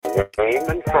name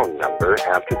and phone number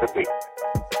after the beep.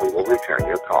 We will return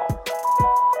your call.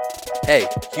 Hey,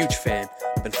 huge fan.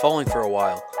 Been following for a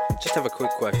while. Just have a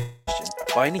quick question.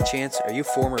 By any chance, are you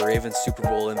former Ravens Super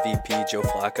Bowl MVP Joe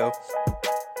Flacco?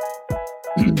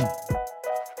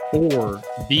 For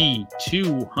the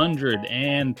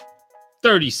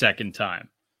 232nd time,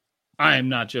 I am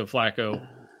not Joe Flacco.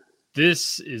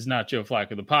 This is not Joe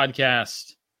Flacco, the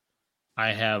podcast.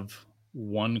 I have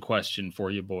one question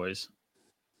for you, boys.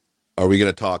 Are we going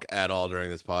to talk at all during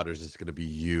this pod, or is this going to be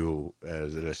you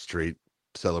as in a straight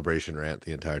celebration rant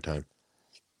the entire time?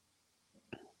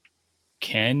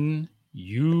 Can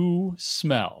you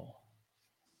smell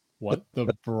what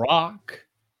the Brock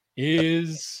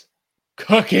is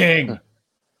cooking?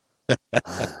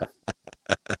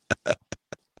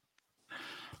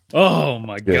 Oh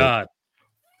my God.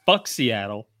 Fuck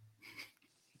Seattle.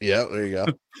 Yeah, there you go.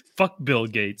 Fuck Bill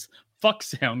Gates. Fuck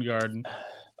Soundgarden.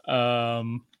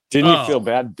 Didn't you feel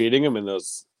bad beating them in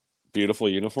those beautiful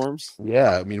uniforms?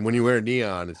 Yeah, I mean, when you wear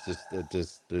neon,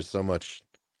 there's so much.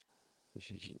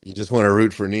 You just want to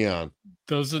root for neon.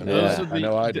 Those are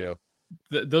the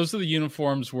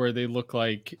uniforms where they look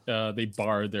like they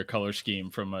borrowed their color scheme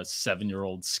from a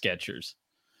 7-year-old Skechers.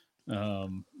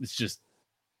 It's just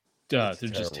they're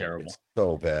just terrible. It's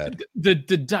so bad. The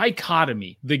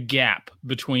dichotomy, the gap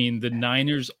between the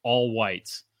Niners all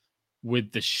whites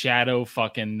with the shadow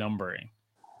fucking numbering,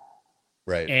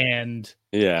 right? And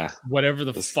whatever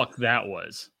the fuck that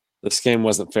was. This game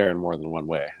wasn't fair in more than one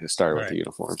way. It started with the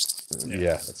uniforms.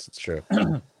 Yeah, that's true.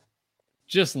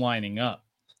 Just lining up.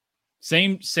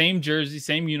 Same jersey,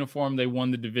 same uniform. They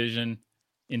won the division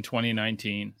in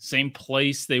 2019. Same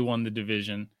place they won the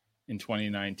division in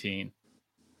 2019.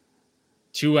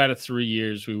 2 out of 3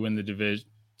 years we win the division.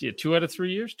 Yeah, 2 out of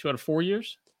 3 years? 2 out of 4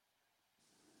 years?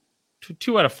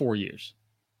 2 out of 4 years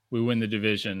we win the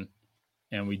division,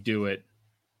 and we do it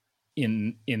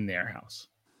in their house.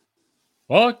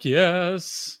 Fuck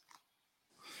yes.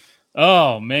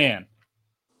 Oh, man.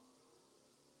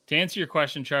 To answer your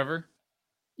question, Trevor,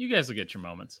 you guys will get your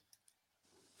moments.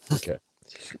 Okay.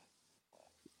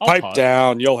 Pipe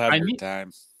down. You'll have your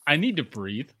time. I need to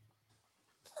breathe.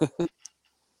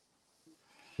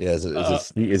 Yeah, is it a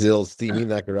little steamy in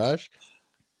that garage?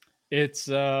 It's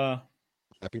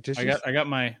happy tissues? I got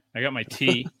my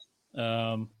tea.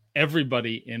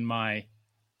 Everybody in my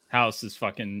house is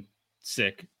fucking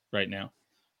sick right now.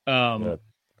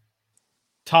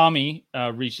 Tommy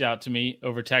reached out to me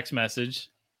over text message.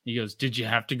 He goes, "Did you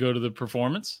have to go to the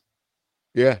performance?"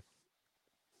 Yeah.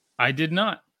 I did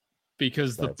not,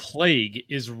 because the plague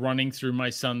is running through my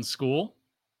son's school.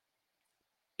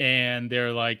 And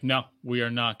they're like, "No, we are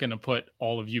not going to put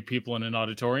all of you people in an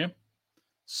auditorium.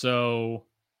 So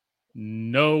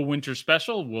no winter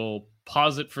special. We'll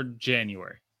pause it for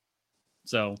January."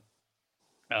 So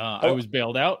I was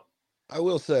bailed out. I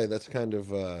will say that's kind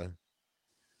of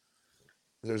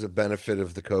there's a benefit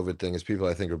of the COVID thing, is people,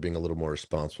 I think, are being a little more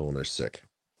responsible when they're sick.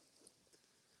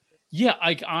 Yeah,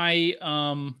 I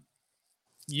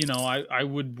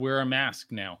would wear a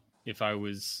mask now if I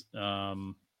was,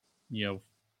 even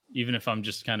if I'm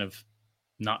just kind of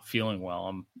not feeling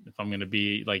well. If I'm going to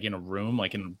be like in a room,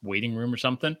 like in a waiting room or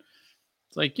something,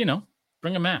 it's like,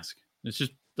 bring a mask. It's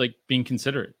just like being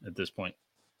considerate at this point.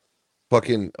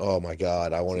 Fucking, oh my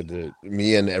God.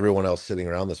 Me and everyone else sitting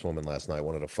around this woman last night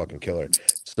wanted to fucking kill her.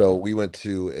 So we went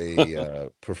to a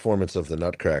performance of the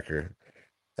Nutcracker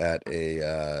at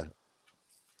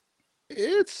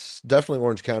it's definitely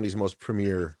Orange County's most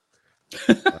premier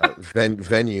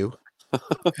venue.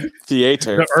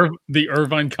 Theater. The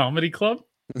Irvine Comedy Club?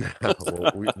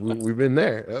 Well, we've been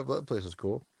there. That place is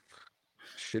cool.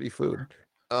 Shitty food.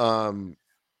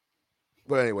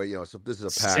 But anyway, so this is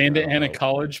a Santa Ana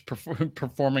College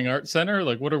Performing Arts Center.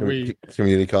 Like, what are we?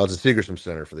 Community College, the Segerstrom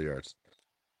Center for the Arts.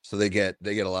 So they get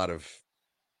a lot of.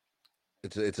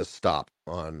 It's a stop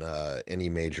on any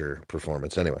major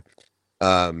performance. Anyway,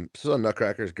 so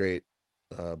Nutcracker is great.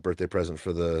 Birthday present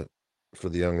for the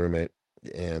young roommate,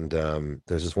 and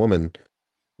there's this woman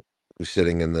who's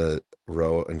sitting in the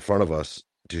row in front of us.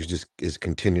 Who just is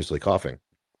continuously coughing.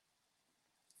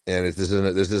 And this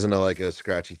isn't like a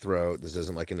scratchy throat. This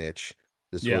isn't like an itch.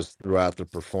 This was throughout the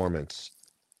performance.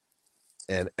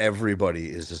 And everybody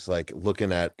is just like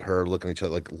looking at her, looking at each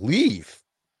other like, leave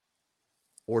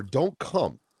or don't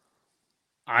come.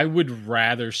 I would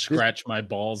rather scratch my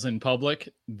balls in public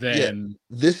than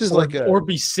this is or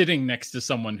be sitting next to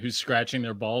someone who's scratching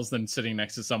their balls than sitting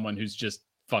next to someone who's just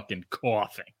fucking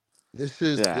coughing. This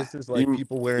is like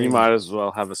people wearing. You might as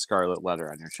well have a scarlet letter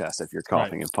on your chest if you're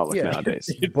coughing in public nowadays.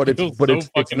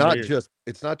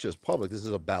 It's not just public. This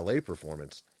is a ballet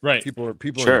performance. Right. People are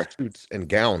in suits and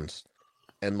gowns,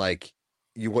 and like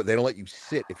they don't let you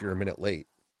sit if you're a minute late.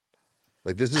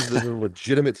 Like this is a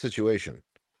legitimate situation.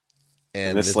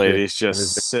 And this lady's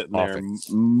just sitting there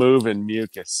moving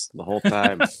mucus the whole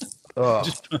time.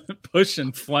 Just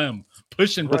pushing phlegm,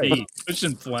 pushing pee,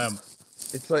 pushing phlegm.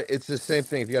 It's the same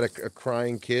thing. If you got a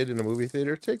crying kid in a movie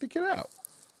theater, take the kid out.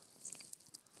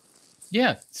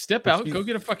 Yeah, step out, go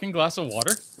get a fucking glass of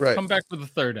water. Right. Come back for the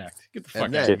third act. Get the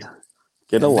fuck out.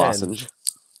 Get a lozenge.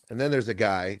 And then there's a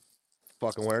guy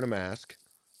fucking wearing a mask.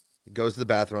 He goes to the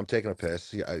bathroom. I'm taking a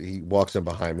piss. He walks in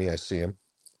behind me. I see him.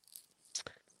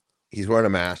 He's wearing a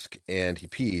mask and he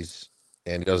pees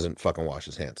and he doesn't fucking wash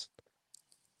his hands.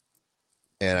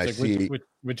 And I see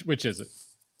which is it?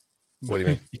 What do you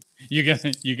mean?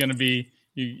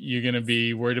 You're gonna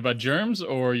be worried about germs,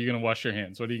 or are you gonna wash your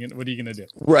hands? What are you gonna do?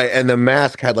 Right, and the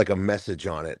mask had like a message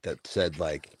on it that said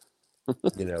like,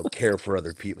 care for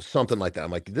other people, something like that.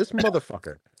 I'm like, this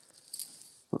motherfucker.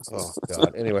 Oh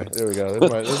God. Anyway, there we go.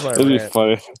 This is my It'd be rant.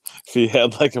 funny if he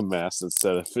had like a mask that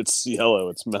said, "If it's yellow,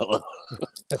 it's mellow."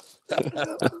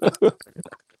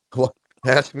 Well,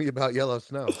 ask me about yellow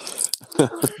snow.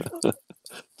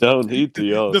 Don't eat the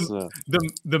yellow snow.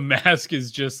 The mask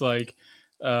is just like,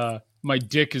 my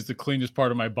dick is the cleanest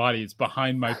part of my body. It's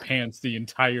behind my pants the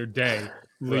entire day.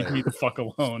 Leave me the fuck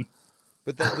alone.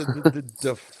 But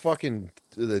the fucking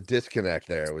disconnect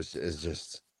there is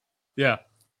just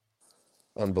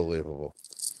unbelievable.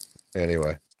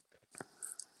 Anyway,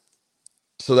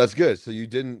 so that's good. So you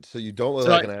don't look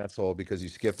like an asshole because you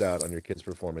skipped out on your kid's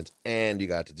performance and you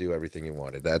got to do everything you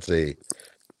wanted. That's a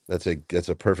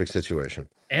perfect situation.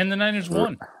 And the Niners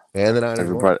won.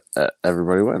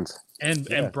 Everybody wins.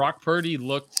 And Brock Purdy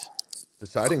looked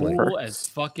decidingly cool as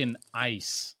fucking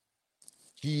ice.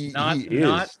 He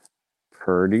not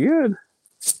pretty good.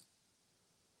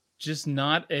 Just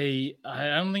not I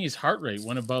don't think his heart rate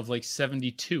went above like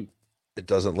 72. It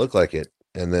doesn't look like it.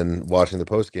 And then watching the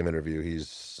post-game interview,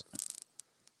 he's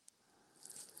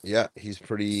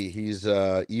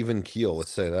even keel, let's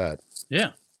say that.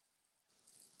 Yeah.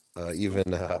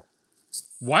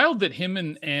 Wild that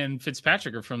him and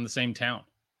Fitzpatrick are from the same town.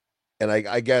 And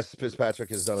I guess Fitzpatrick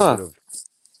has done a bit of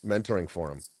mentoring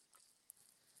for him.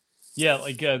 Yeah,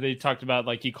 like they talked about,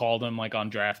 like he called him like on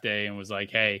draft day and was like,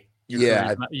 "Hey,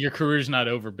 your career's not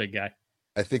over, big guy."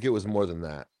 I think it was more than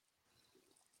that.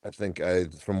 I think I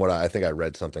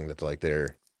read something that like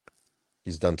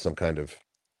he's done some kind of.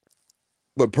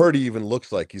 But Purdy even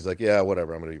looks like he's like, yeah,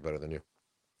 whatever, I'm gonna be better than you.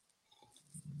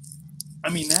 I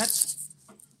mean,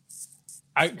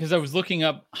 because I was looking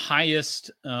up highest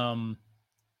the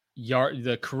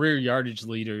career yardage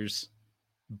leaders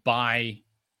by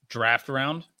draft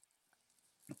round,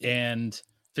 and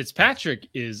Fitzpatrick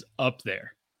is up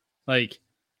there. Like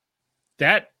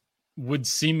that would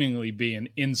seemingly be an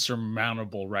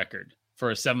insurmountable record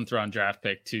for a 7th round draft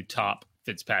pick to top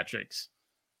Fitzpatrick's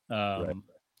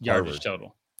yardage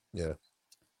total. Yeah.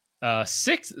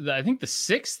 6th, I think the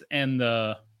 6th and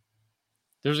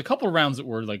there's a couple of rounds that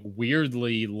were like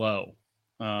weirdly low.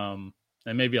 And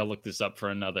maybe I'll look this up for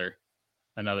another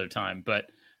time, but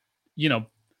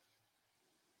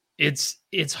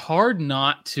it's hard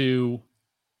not to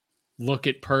look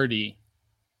at Purdy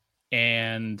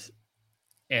and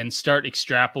start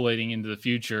extrapolating into the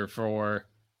future for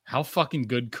how fucking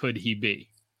good could he be?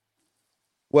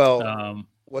 Well,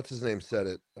 what's his name said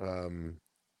it?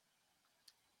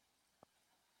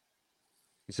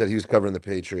 He said he was covering the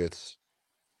Patriots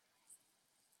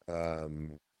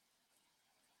in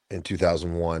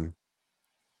 2001,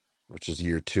 which is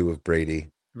year 2 of Brady.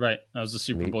 Right. That was the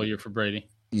Super Bowl year for Brady.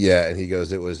 Yeah, and he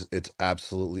goes, it's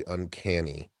absolutely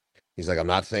uncanny. He's like, I'm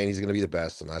not saying he's going to be the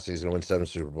best. I'm not saying he's going to win 7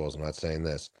 Super Bowls. I'm not saying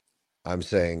this. I'm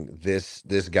saying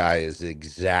this guy is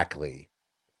exactly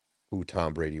who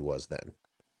Tom Brady was then.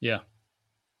 Yeah.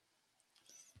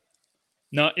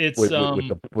 No, it's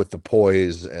with the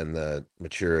poise and the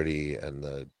maturity and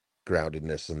the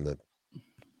groundedness and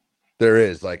there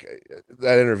is like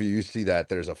that interview. You see that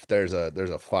there's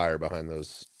a fire behind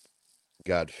those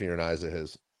God-fearing eyes of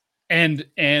his. And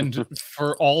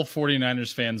for all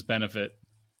 49ers fans' benefit,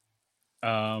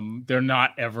 they're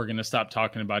not ever going to stop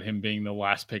talking about him being the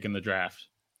last pick in the draft.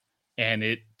 And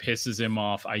it pisses him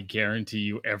off, I guarantee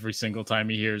you, every single time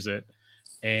he hears it.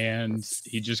 And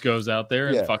he just goes out there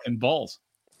and fucking balls.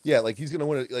 Yeah, like he's gonna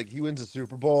win it. Like he wins a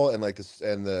Super Bowl, and like this,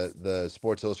 and the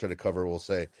Sports Illustrated cover will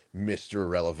say "Mr.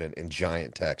 Irrelevant" in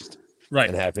giant text, right?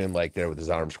 And have him like there with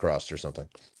his arms crossed or something,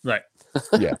 right?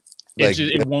 Yeah, Like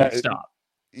it won't stop.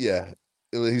 Yeah,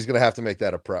 he's gonna have to make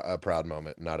that a proud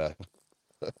moment, not a.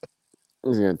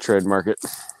 He's gonna trademark it.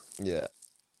 Yeah.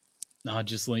 No,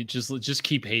 just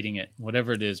keep hating it.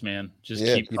 Whatever it is, man. Just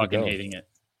keep fucking hating it.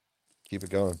 Keep it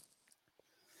going.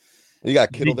 You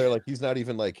got Kittle there, like he's not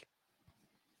even like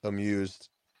amused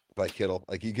by Kittle.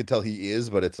 Like you could tell he is,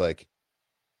 but it's like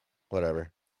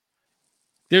whatever.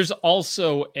 There's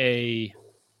also a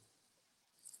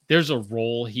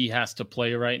role he has to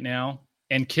play right now,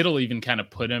 and Kittle even kind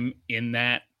of put him in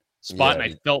that spot, and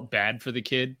I felt bad for the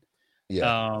kid.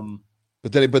 Yeah.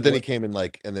 But then he came in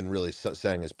and then really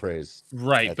sang his praise.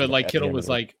 Right, but like Kittle was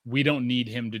like, we don't need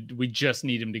him to. We just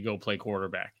need him to go play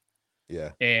quarterback.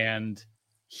 Yeah, and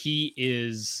he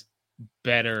is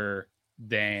better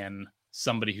than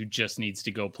somebody who just needs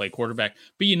to go play quarterback.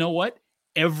 But you know what?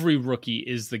 Every rookie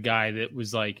is the guy that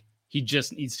was like, he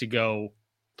just needs to go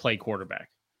play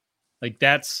quarterback. Like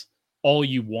that's all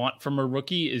you want from a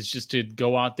rookie is just to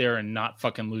go out there and not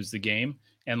fucking lose the game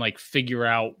and like figure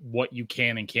out what you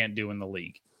can and can't do in the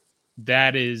league.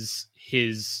 That is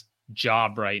his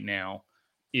job right now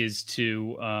is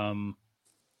to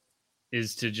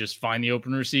just find the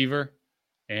open receiver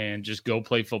and just go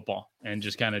play football and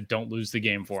just kind of don't lose the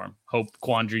game for him. Hope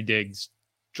Quandre Diggs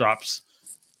drops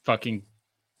fucking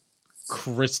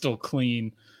crystal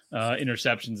clean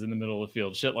interceptions in the middle of the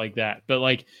field, shit like that. But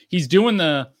like he's doing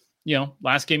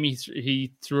last game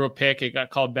he threw a pick, it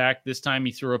got called back. This time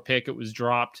he threw a pick, it was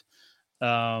dropped.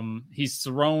 He's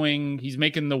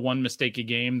making the one mistake a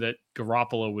game that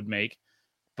Garoppolo would make,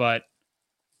 but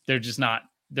they're just not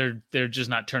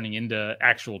turning into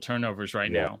actual turnovers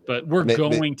right now. But we're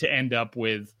going to end up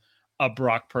with a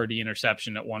Brock Purdy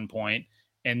interception at one point,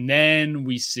 and then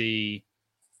we see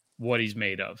what he's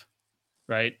made of,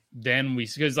 right? Then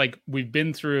because like we've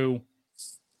been through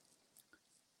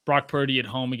Brock Purdy at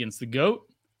home against the GOAT.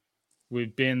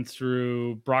 We've been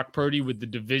through Brock Purdy with the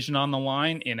division on the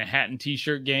line in a hat and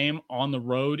t-shirt game on the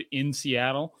road in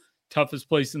Seattle. Toughest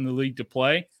place in the league to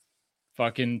play.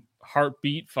 Fucking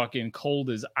heartbeat, fucking cold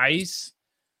as ice.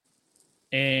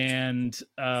 And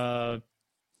now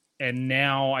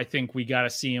I think we got to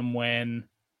see him when,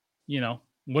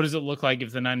 what does it look like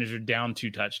if the Niners are down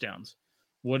 2 touchdowns?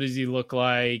 What does he look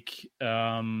like,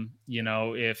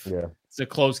 if it's a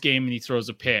close game and he throws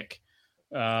a pick?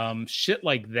 Shit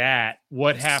like that.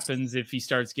 What happens if he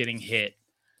starts getting hit?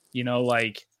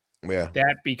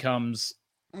 That becomes.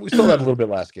 We saw that a little bit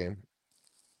last game.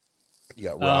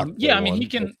 Yeah, he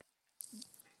can.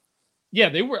 Yeah,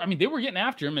 they were getting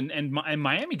after him, and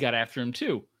Miami got after him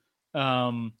too.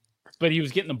 But he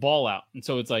was getting the ball out, and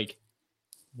so it's like,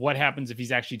 what happens if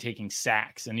he's actually taking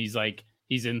sacks and he's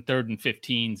in 3rd and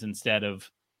 15s instead of,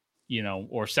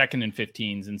 or 2nd and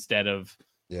 15s instead of.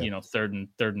 3rd and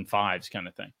 5s kind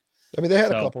of thing. I mean, they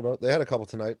had a couple. They had a couple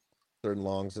tonight, 3rd and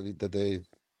longs that they.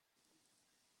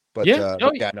 But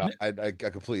I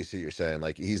completely see what you're saying.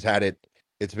 Like he's had it.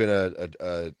 It's been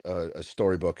a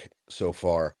storybook so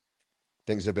far.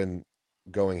 Things have been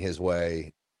going his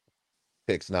way.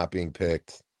 Picks not being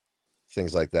picked,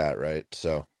 things like that, right?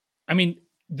 So, I mean,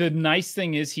 the nice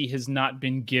thing is he has not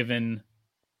been given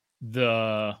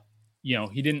the.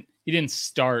 He didn't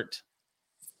start.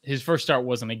 His first start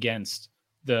wasn't against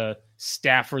the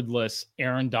Staffordless,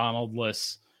 Aaron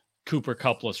Donaldless, Cooper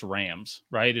Kuppless Rams,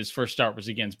 right? His first start was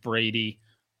against Brady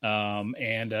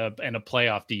and a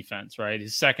playoff defense, right?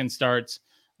 His second start's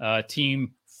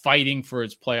team fighting for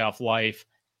its playoff life,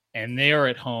 and they're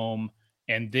at home,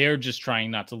 and they're just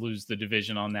trying not to lose the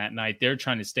division on that night. They're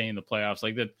trying to stay in the playoffs.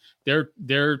 Like that,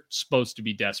 they're supposed to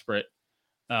be desperate,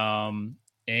 and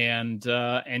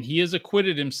he has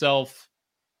acquitted himself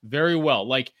very well.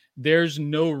 Like there's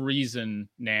no reason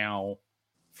now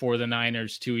for the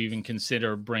Niners to even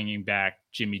consider bringing back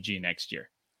Jimmy G next year.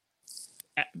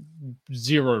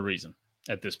 Zero reason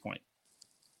at this point.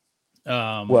 They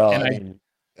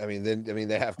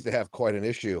have quite an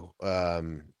issue.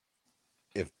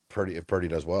 If Purdy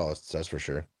does well, that's for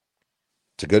sure.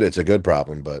 It's a good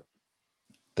problem, but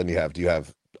then you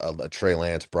have a Trey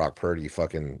Lance, Brock Purdy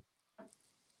fucking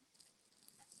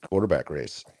quarterback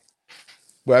race.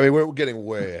 Well, I mean, we're getting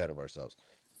way ahead of ourselves.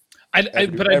 Here's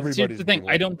the thing.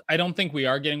 I don't think we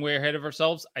are getting way ahead of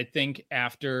ourselves. I think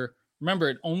remember,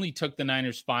 it only took the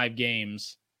Niners 5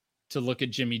 games to look at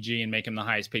Jimmy G and make him the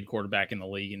highest paid quarterback in the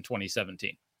league in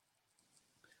 2017.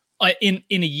 In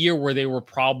a year where they were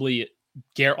probably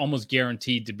almost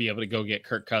guaranteed to be able to go get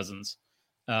Kirk Cousins.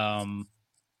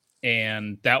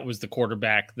 And that was the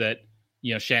quarterback that,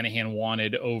 Shanahan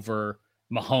wanted over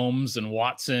Mahomes and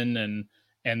Watson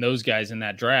and those guys in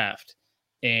that draft.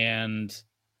 And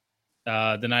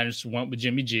the Niners went with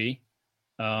Jimmy G.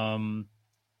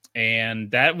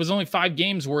 And that was only 5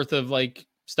 games worth of like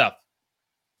stuff.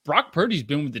 Brock Purdy's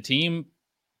been with the team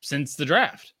since the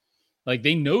draft. Like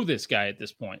they know this guy at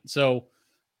this point. So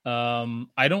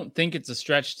I don't think it's a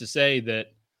stretch to say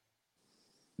that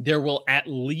there will at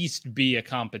least be a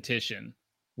competition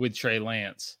with Trey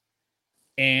Lance.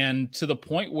 And to the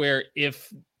point where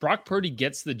if Brock Purdy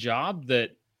gets the job,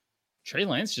 that Trey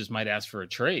Lance just might ask for a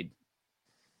trade.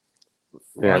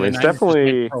 Yeah, I mean, it's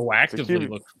definitely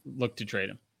proactively look to trade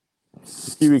him.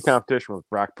 QB competition with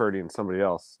Brock Purdy and somebody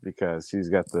else because he's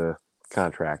got the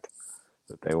contract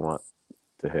that they want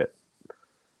to hit.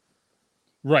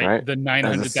 Right? The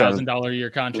 $900,000 a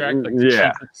year contract. Like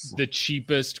the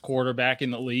cheapest quarterback in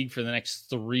the league for the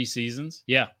next 3 seasons.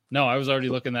 Yeah. No, I was already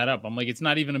looking that up. I'm like, it's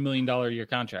not even $1 million a year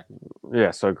contract. Yeah.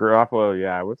 So Garoppolo,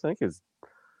 I would think is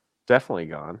definitely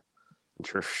gone.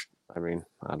 I mean,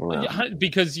 I don't know.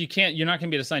 Because you're not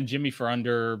going to be able to sign Jimmy for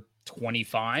under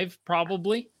 25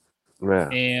 probably. Yeah.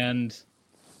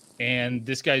 And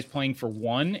this guy's playing for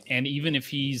 1. And even if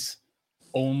he's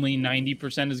only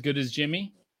 90% as good as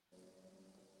Jimmy,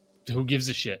 who gives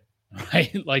a shit,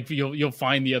 right? Like you'll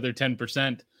find the other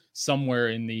 10% somewhere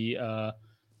in the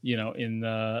in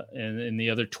the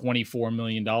other $24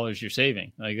 million you're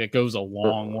saving. Like that goes a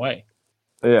long way.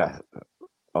 Yeah,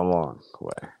 a long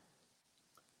way.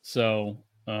 So,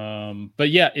 but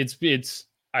yeah,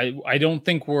 I don't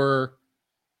think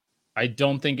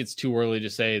it's too early to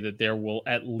say that there will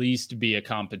at least be a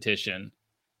competition.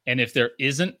 And if there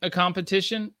isn't a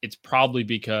competition, it's probably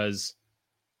because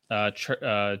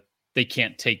they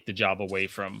can't take the job away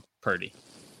from Purdy,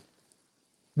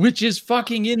 which is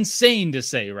fucking insane to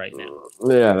say right now.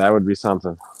 Yeah, that would be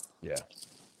something. Yeah.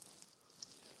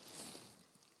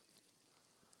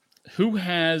 Who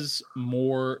has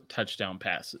more touchdown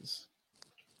passes?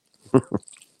 Right,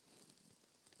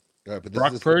 but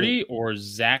Brock Purdy or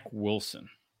Zach Wilson?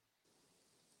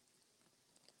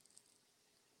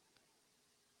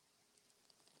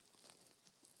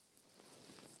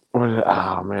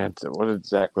 What did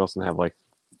Zach Wilson have? Like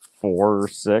 4 or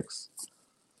 6?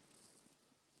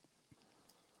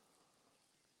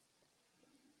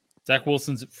 Zach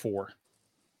Wilson's at 4.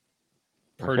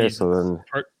 Purdy's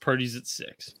Purdy's at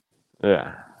 6.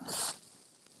 Yeah.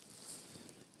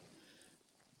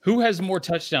 Who has more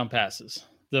touchdown passes?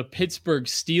 The Pittsburgh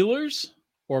Steelers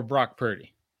or Brock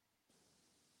Purdy?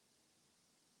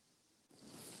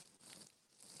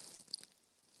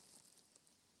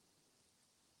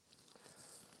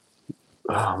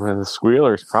 Oh man, the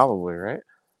Squealers probably, right?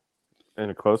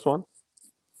 In a close one?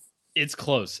 It's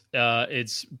close.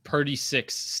 It's Purdy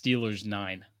 6, Steelers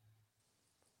 9.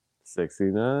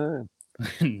 69.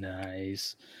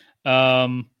 Nice.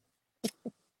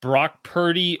 Brock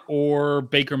Purdy or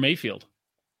Baker Mayfield?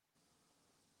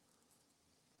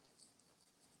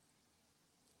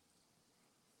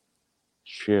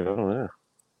 Shit, I don't know.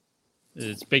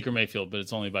 It's Baker Mayfield, but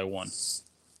it's only by 1.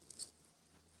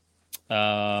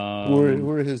 Who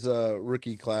are his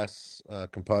rookie class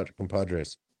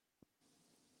compadres?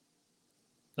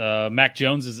 Mac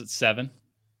Jones is at 7.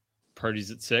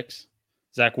 Purdy's at 6.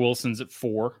 Zach Wilson's at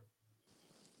 4.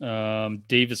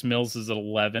 Davis Mills is at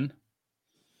 11.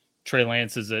 Trey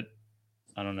Lance is at,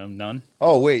 I don't know, none.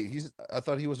 Oh wait, I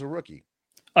thought he was a rookie.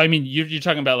 I mean, you're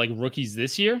talking about like rookies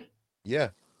this year? Yeah.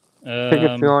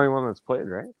 Pickett's the only one that's played,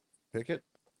 right? Pickett.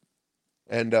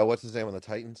 And what's his name on the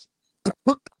Titans?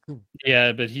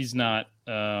 Yeah, but he's not.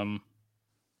 Let's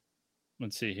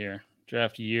see here.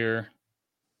 Draft year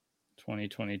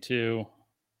 2022.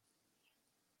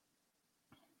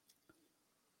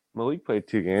 Malik played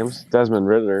 2 games. Desmond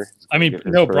Ridder. I mean,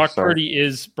 no, Brock Purdy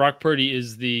is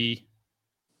the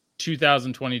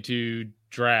 2022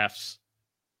 drafts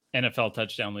NFL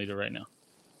touchdown leader right now.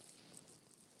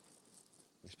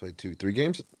 He's played 3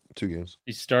 games? 2 games.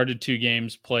 He started 2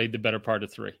 games, played the better part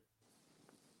of 3.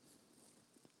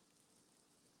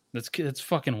 That's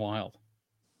fucking wild.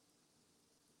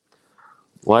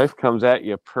 Life comes at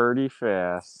you pretty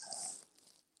fast.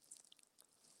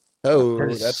 Oh,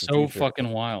 that's so fucking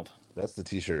wild. That's the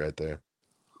t-shirt right there.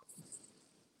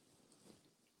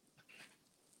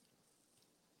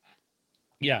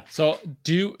 Yeah. So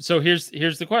here's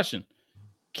the question.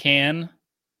 Can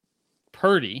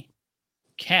Purdy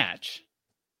catch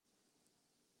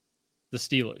the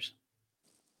Steelers?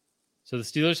 So the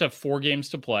Steelers have 4 games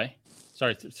to play.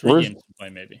 Sorry, 3 games to play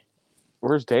maybe.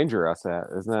 Where's Dangerous at?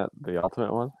 Isn't that the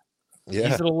ultimate one? Yeah.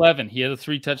 He's at 11. He had a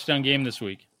 3 touchdown game this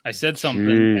week. I said something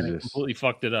and I completely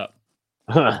fucked it up.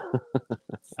 I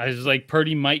was like,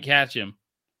 Purdy might catch him.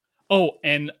 Oh,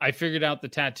 and I figured out the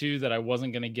tattoo that I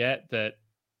wasn't going to get that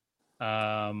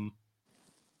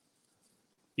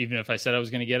Even if I said I was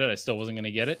going to get it, I still wasn't going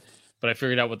to get it. But I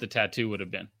figured out what the tattoo would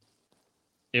have been.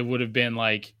 It would have been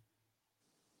like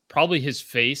probably his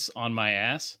face on my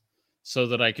ass so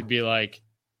that I could be like,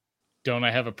 don't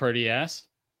I have a pretty ass?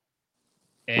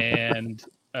 And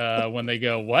when they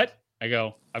go, what? I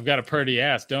go, I've got a pretty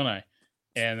ass, don't I?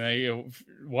 And they go,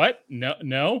 what?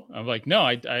 No. I'm like, no,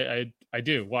 I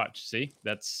do. Watch, see,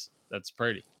 that's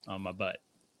pretty on my butt.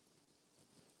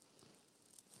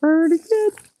 Pretty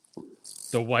good.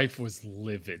 The wife was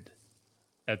livid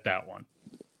at that one.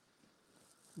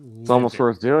 It's almost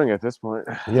worth doing at this point.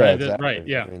 Yeah, right.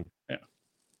 Yeah. I mean, Yeah.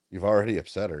 You've already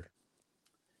upset her.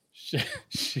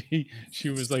 She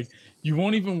was like, you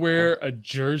won't even wear a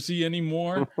jersey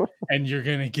anymore, and you're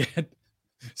gonna get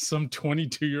some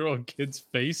 22-year-old kid's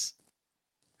face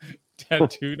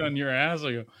tattooed on your ass.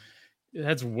 I go,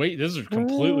 that's this is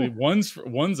completely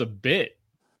one's a bit,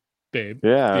 babe.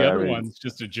 Yeah, the other I mean, one's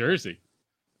just a jersey.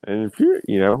 And if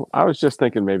I was just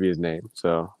thinking maybe his name,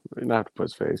 so we don't have to put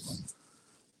his face.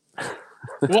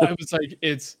 Well, I was like,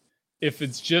 if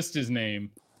it's just his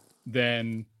name,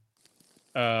 then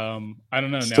I don't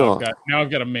know. Now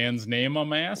I've got a man's name on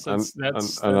my ass. That's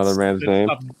another man's name.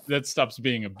 That stops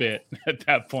being a bit at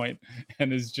that point,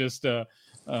 and is just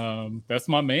that's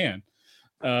my man.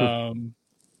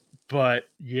 But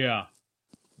yeah,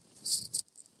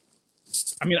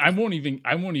 I mean, I won't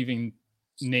even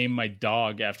name my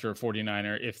dog after a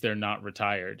 49er if they're not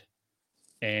retired.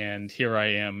 And here I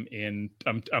am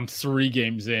I'm 3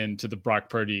 games into the Brock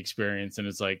Purdy experience, and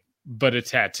it's like, but a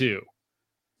tattoo,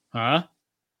 huh?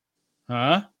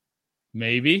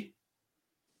 Maybe.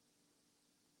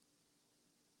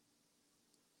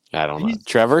 I don't know.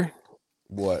 Trevor,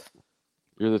 What?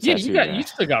 you're the tattoo guy. You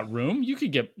still got room. You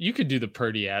could do the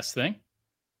Purdy ass thing.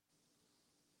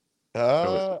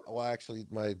 Well, actually,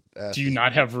 my ass. Do you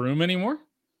not have room anymore?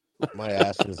 My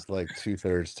ass is like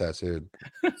 2/3 tattooed.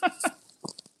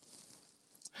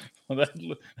 Well,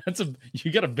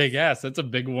 you got a big ass. That's a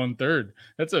big 1/3.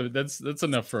 That's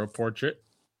enough for a portrait.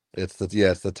 It's the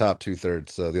top 2/3.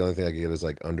 So the only thing I can get is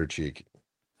like under cheek.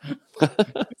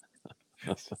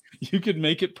 You could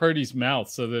make it Purdy's mouth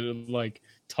so that it like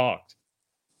talked.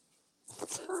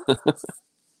 That'd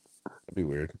be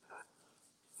weird.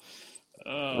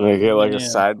 They get like a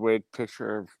sideways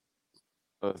picture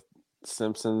of a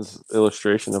Simpsons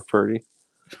illustration of Purdy.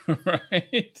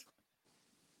 Right.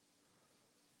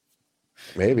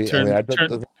 Maybe.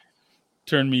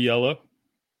 Turn me yellow.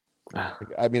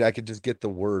 I mean, I could just get the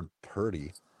word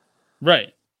Purdy.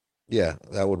 Right. Yeah,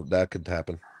 that could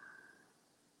happen.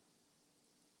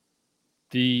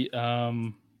 The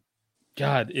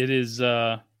God, it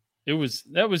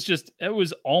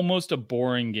was almost a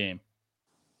boring game.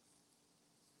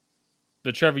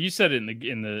 But Trevor, you said it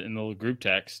in the group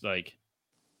text, like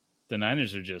the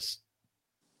Niners are just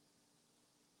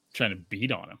trying to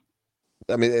beat on them.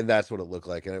 I mean, and that's what it looked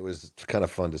like, and it was kind of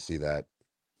fun to see that.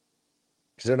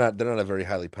 Because they're not a very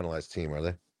highly penalized team, are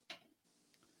they?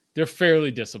 They're fairly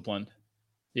disciplined.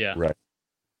 Yeah. Right.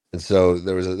 And so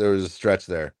there was a stretch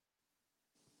there.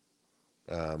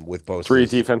 With both 3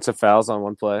 defensive fouls on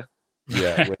one play.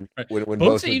 Yeah. When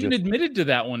Bosa even admitted to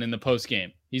that one in the post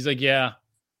game. He's like, yeah.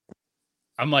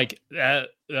 I'm like, that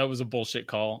was a bullshit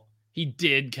call. He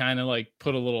did kind of like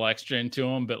put a little extra into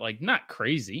him, but like not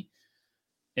crazy.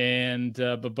 And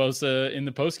but Bosa in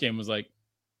the post game was like,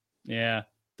 yeah,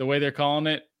 the way they're calling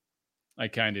it, I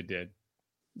kind of did.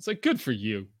 It's like, good for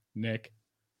you, Nick.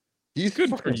 He's good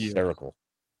fucking for you. hysterical.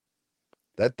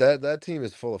 That team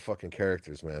is full of fucking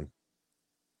characters, man.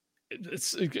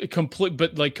 It's complete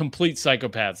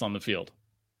psychopaths on the field.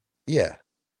 Yeah.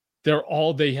 They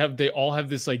all have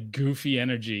this like goofy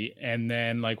energy, and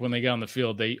then like when they get on the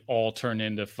field, they all turn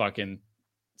into fucking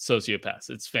sociopaths.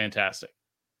 It's fantastic.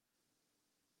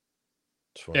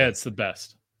 Yeah, it's the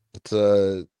best. It's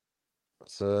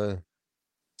an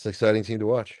exciting team to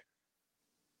watch.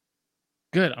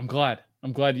 Good. I'm glad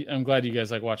you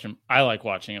guys like watching him. I like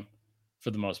watching him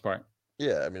for the most part.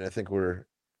 Yeah, I mean, I think I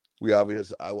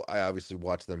obviously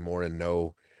watch them more and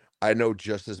I know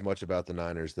just as much about the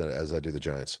Niners as I do the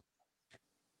Giants.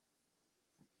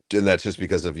 And that's just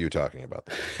because of you talking about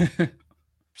them.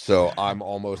 So I'm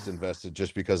almost invested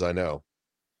just because I know.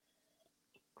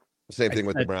 Same thing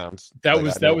with the Browns. That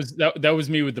was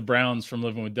me with the Browns from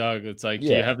living with Doug. It's like, do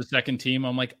you have a second team?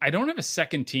 I'm like, I don't have a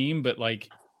second team, but like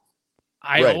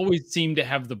I always seem to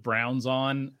have the Browns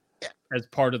on as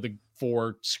part of the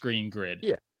 4-screen grid.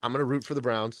 Yeah. I'm gonna root for the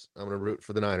Browns. I'm gonna root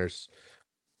for the Niners.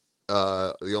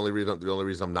 The only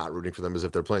reason I'm not rooting for them is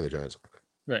if they're playing the Giants.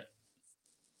 Right.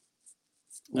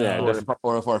 Yeah,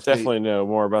 definitely know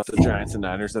more about the Giants and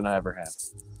Niners than I ever have.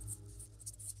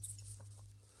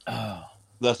 Oh,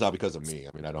 That's not because of me.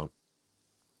 I mean, I don't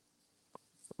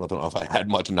know if I had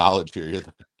much knowledge here.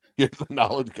 You're the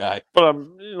knowledge guy. But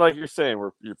like you're saying,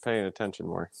 you're paying attention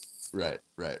more. Right.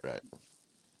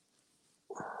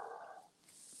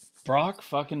 Brock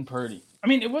fucking Purdy. I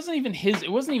mean, it wasn't even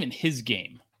his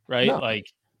game, right? No.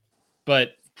 Like,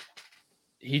 but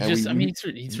he And just, we- I mean,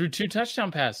 he threw 2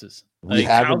 touchdown passes. We Like,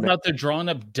 haven't how's out there drawing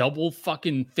up double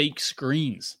fucking fake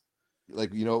screens?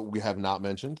 Like, we have not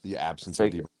mentioned the absence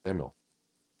Fake of Debo Samuel.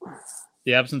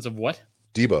 The absence of what?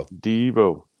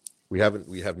 Debo. We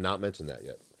have not mentioned that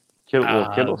yet.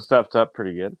 Kittle stepped up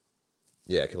pretty good.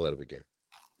 Yeah, Kittle had a big game.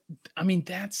 I mean,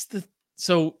 that's the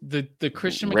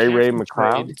Christian Ray McCaffrey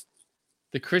McLeod. trade.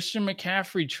 The Christian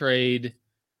McCaffrey trade,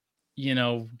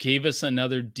 gave us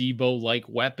another Debo-like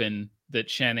weapon that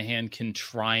Shanahan can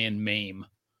try and maim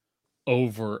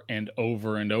over and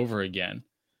over and over again,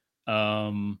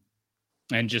 and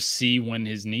just see when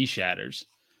his knee shatters.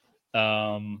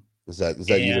 Is that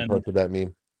you that posted that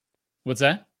meme? What's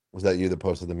that? Was that you that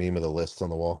posted the meme of the lists on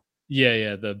the wall?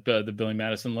 Yeah, the Billy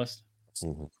Madison list.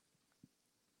 Mm-hmm.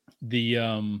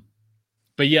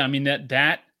 But yeah, I mean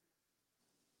that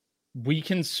we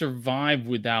can survive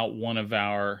without one of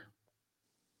our,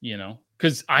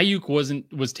 because Ayuk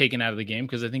was taken out of the game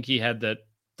because I think he had the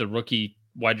rookie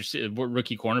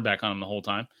rookie cornerback on him the whole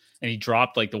time, and he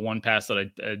dropped like the one pass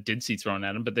that I did see thrown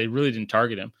at him, but they really didn't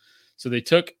target him, so they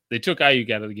took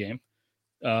Ayuk out of the game.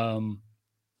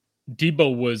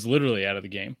 Debo was literally out of the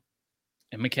game,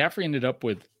 and McCaffrey ended up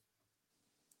with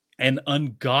an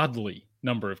ungodly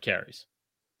number of carries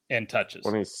and touches.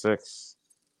 26.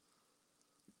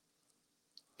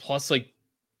 Plus like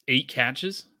 8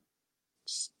 catches.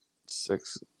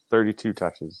 32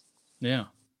 touches. Yeah.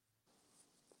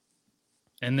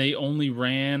 And they only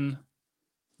ran,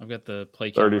 I've got the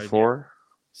play count 34. Right,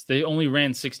 so they only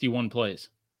ran 61 plays.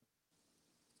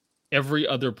 Every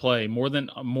other play, more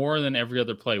than every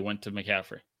other play, went to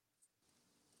McCaffrey.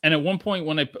 And at one point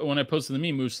when I posted the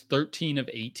meme, it was 13 of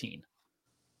 18.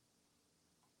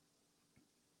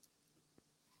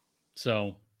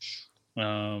 So,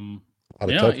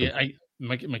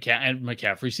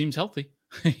 McCaffrey seems healthy,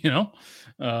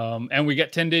 and we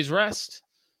got 10 days rest.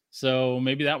 So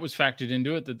maybe that was factored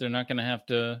into it, that they're not going to have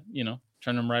to,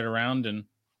 turn them right around and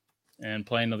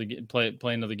play another game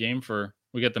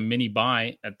we got the mini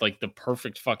bye at like the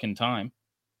perfect fucking time.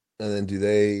 And then do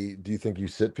you think you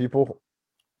sit people?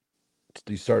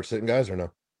 Do you start sitting guys or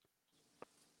no?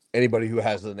 Anybody who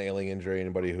has an ailing injury,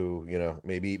 anybody who,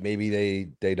 maybe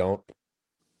they don't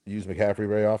use McCaffrey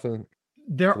very often.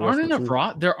 There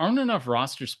aren't enough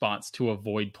roster spots to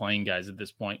avoid playing guys at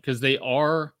this point, because they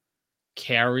are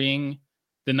carrying.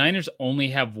 The Niners only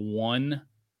have one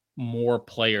more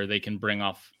player they can bring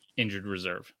off injured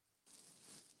reserve.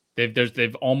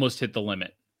 They've almost hit the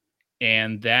limit,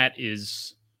 and that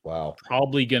is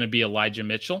probably going to be Elijah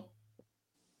Mitchell.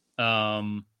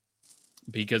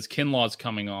 Because Kinlaw's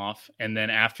coming off, and then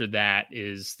after that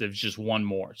there's just one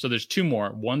more. So there's 2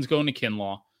 more. One's going to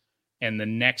Kinlaw, and the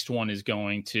next one is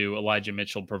going to Elijah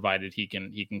Mitchell, provided he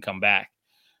can come back.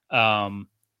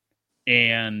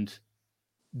 And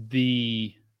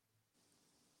the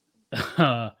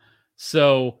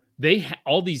so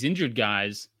all these injured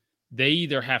guys, they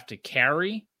either have to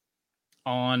carry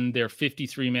on their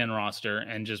 53-man roster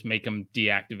and just make them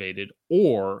deactivated,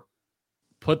 or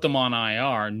put them on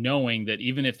IR, knowing that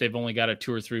even if they've only got a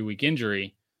 2 or 3 week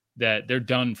injury, that they're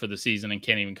done for the season and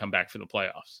can't even come back for the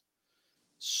playoffs.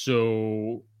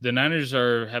 So the Niners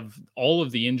have all of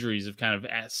the injuries have kind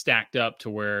of stacked up to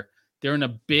where they're in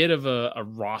a bit of a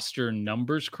roster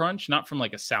numbers crunch, not from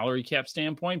like a salary cap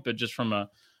standpoint, but just from a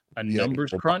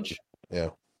numbers crunch. Yeah.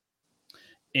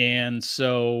 And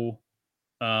so,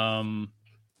 they've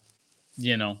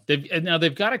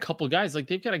got a couple of guys, like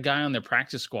they've got a guy on their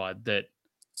practice squad that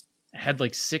had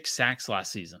like 6 sacks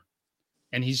last season,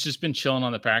 and he's just been chilling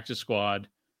on the practice squad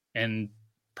and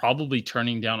probably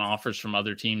turning down offers from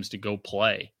other teams to go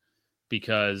play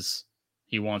because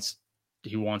he wants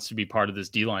to be part of this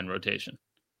D-line rotation.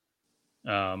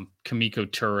 Kamiko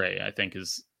Toure, I think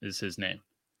is his name.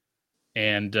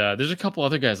 And there's a couple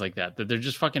other guys like that they're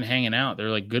just fucking hanging out. They're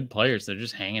like good players. They're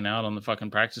just hanging out on the fucking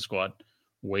practice squad,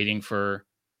 waiting for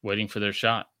their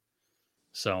shot.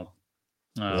 So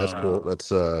that's cool.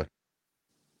 That's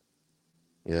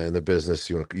in the business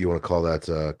you want to call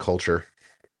that culture.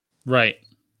 Right.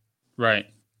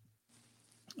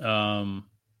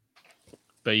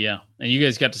 But yeah, and you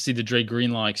guys got to see the Dre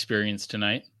Greenlaw experience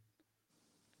tonight.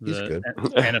 He's good.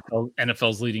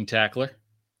 NFL's leading tackler.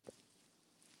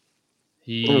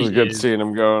 It was good seeing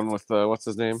him going with what's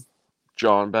his name,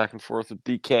 John, back and forth with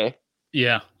DK.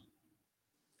 Yeah,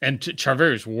 And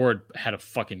Charvarius Ward had a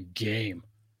fucking game.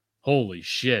 Holy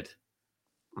shit.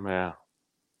 Yeah.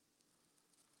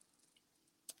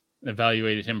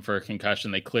 Evaluated him for a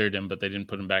concussion. They cleared him, but they didn't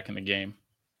put him back in the game.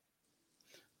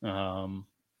 So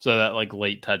that like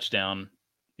late touchdown,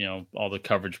 all the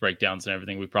coverage breakdowns and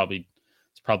everything,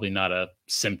 it's probably not a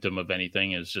symptom of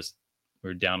anything. It's just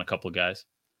we're down a couple of guys.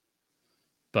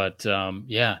 But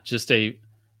just a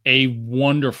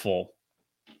wonderfully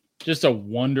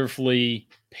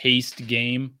paced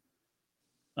game.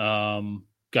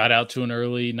 Got out to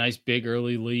a nice big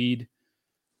early lead.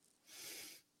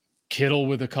 Kittle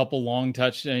with a couple long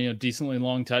touchdowns, decently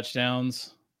long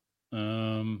touchdowns.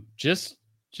 Just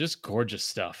gorgeous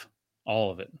stuff.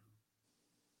 All of it.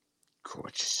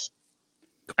 Gorgeous.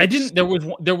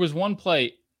 There was one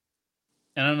play,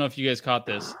 and I don't know if you guys caught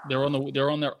this. They're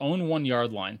on their own 1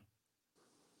 yard line.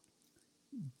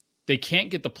 They can't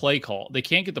get the play call. They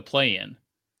can't get the play in,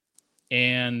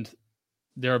 and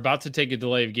they're about to take a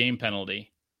delay of game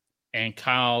penalty, and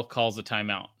Kyle calls a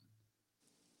timeout.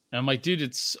 And I'm like, dude,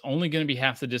 it's only going to be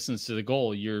half the distance to the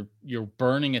goal. You're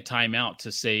burning a timeout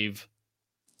to save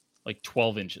like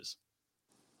 12 inches.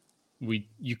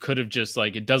 You could have just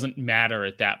it doesn't matter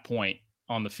at that point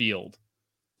on the field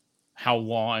how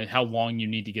long you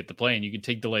need to get the play in. You could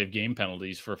take delay of game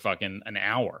penalties for fucking an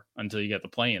hour until you get the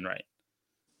play in right.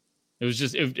 It was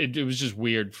just it was just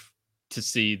weird to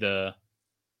see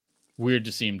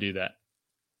him do that.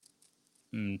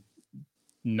 And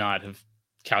not have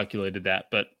calculated that,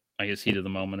 but I guess heat of the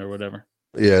moment or whatever.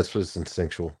 Yeah, it's just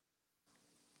instinctual.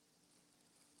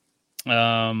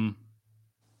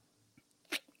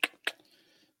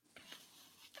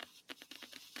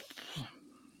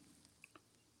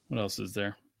 What else is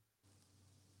there?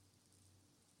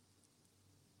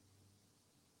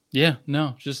 Yeah,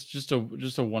 no, just a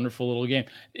wonderful little game.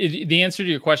 The answer to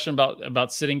your question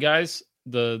about sitting guys,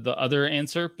 the other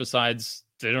answer besides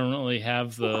they don't really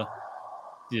have the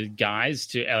guys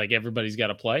to everybody's got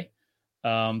to play.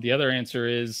 The other answer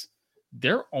is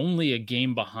they're only a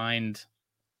game behind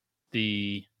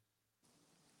the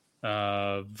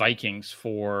Vikings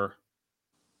for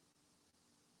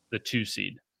the 2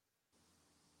 seed.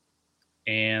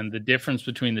 And the difference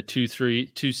between the 2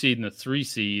 seed and the 3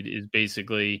 seed is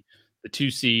basically the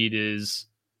 2 seed is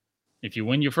if you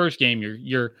win your first game,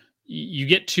 you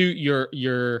get 2.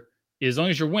 You're as long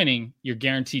as you're winning, you're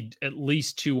guaranteed at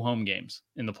least 2 home games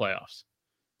in the playoffs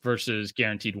versus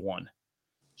guaranteed 1.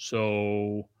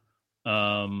 So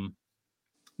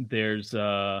there's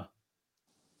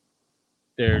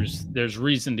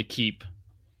reason to keep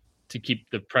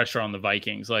the pressure on the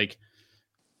Vikings. Like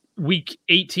week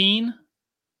 18.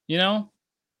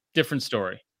 Different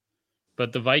story.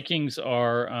 But the Vikings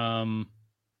are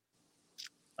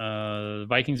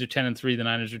 10-3. The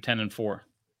Niners are 10-4.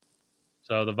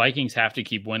 So the Vikings have to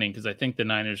keep winning because I think the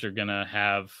Niners are gonna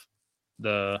have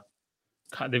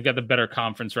they've got the better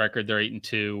conference record. They're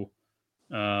 8-2.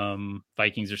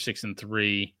 Vikings are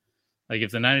 6-3. Like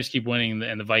if the Niners keep winning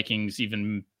and the Vikings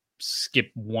even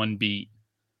skip 1 beat,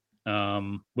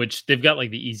 which they've got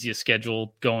the easiest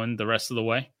schedule going the rest of the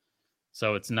way.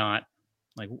 So it's not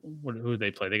who do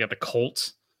they play? They got the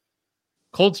Colts,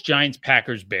 Giants,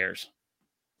 Packers, Bears,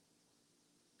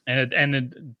 and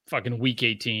then fucking week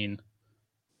 18.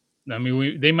 I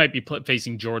mean, they might be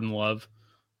facing Jordan Love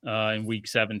in week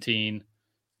 17.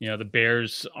 The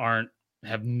Bears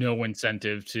have no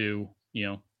incentive to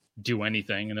do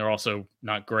anything, and they're also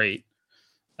not great.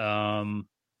 I'm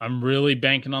really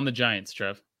banking on the Giants,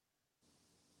 Trev.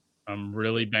 I'm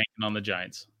really banking on the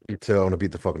Giants. Me too. I want to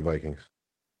beat the fucking Vikings.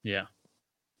 Yeah.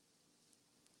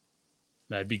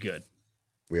 That'd be good.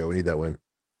 Yeah, we need that win.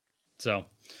 So,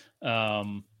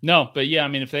 no, but yeah, I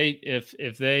mean,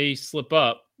 if they slip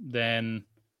up, then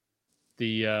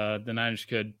the Niners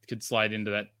could slide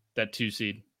into that 2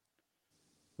 seed,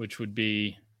 which would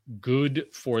be good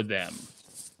for them.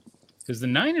 Because the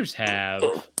Niners have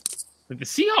the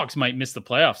Seahawks might miss the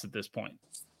playoffs at this point.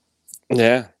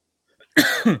 Yeah.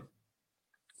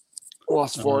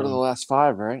 Lost 4 to the last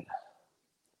 5, right?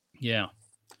 Yeah.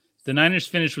 The Niners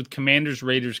finished with Commanders,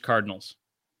 Raiders, Cardinals.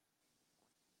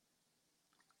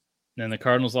 Then the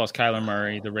Cardinals lost Kyler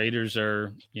Murray. The Raiders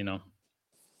are,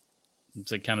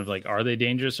 it's are they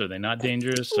dangerous? Are they not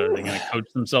dangerous? Are they going to coach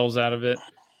themselves out of it?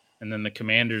 And then the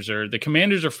Commanders are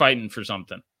fighting for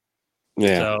something.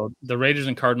 Yeah. So the Raiders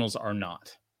and Cardinals are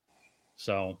not.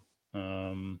 So,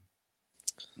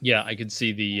 yeah, I could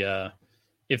see the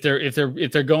if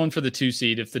they're going for the 2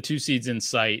 seed, if the 2 seed's in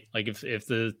sight, if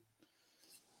the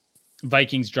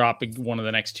Vikings drop one of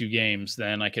the next 2 games,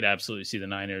 then I could absolutely see the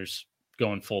Niners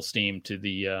going full steam to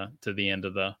the end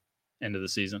of the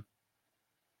season.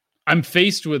 I'm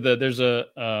faced with there's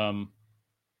a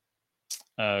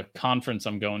conference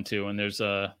I'm going to, and there's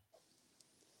a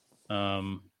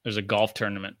golf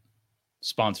tournament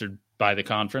sponsored by the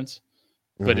conference,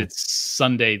 but it's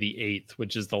Sunday the 8th,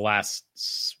 which is the last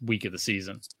week of the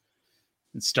season.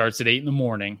 It starts at 8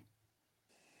 a.m,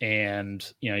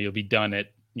 and you'll be done at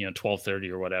 12:30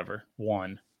 or whatever,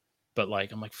 1. But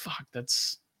like, I'm like, fuck,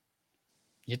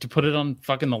 you have to put it on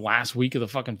fucking the last week of the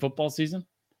fucking football season.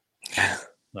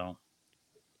 So,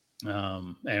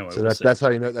 anyway, So that's how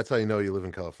you know. That's how you know you live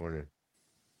in California,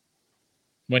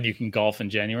 when you can golf in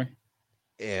January.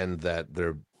 and that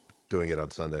they're doing it on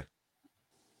Sunday.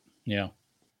 Yeah.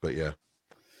 But yeah.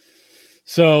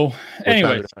 So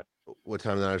anyway, what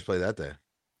time did the Niners play that day?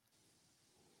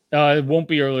 it won't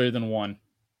be earlier than 1,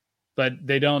 but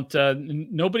they don't.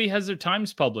 Nobody has their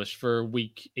times published for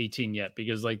week 18 yet,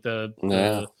 because like the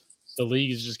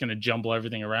league is just going to jumble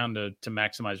everything around to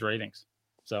maximize ratings.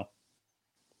 So,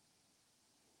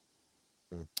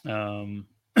 we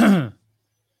got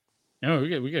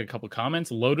a couple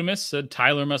comments. Lodamus said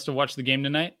Tyler must have watched the game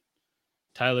tonight.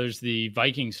 Tyler's the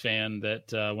Vikings fan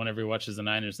that whenever he watches the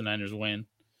Niners win.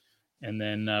 And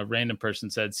then random person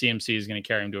said CMC is going to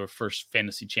carry him to a first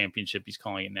fantasy championship. He's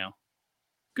calling it now.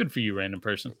 Good for you, random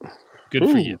person. Good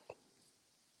for you.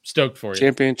 Stoked for you.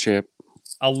 Championship.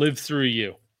 I'll live through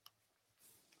you.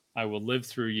 I will live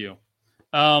through you.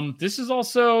 This is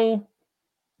also,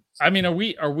 I mean, are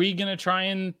we going to try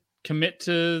and commit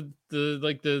to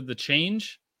the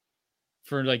change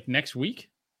for like next week?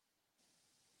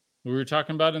 We were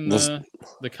talking about in the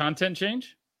content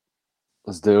change.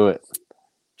 Let's do it.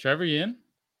 Trevor, you in?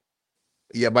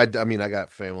 Yeah, but I mean, I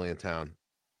got family in town.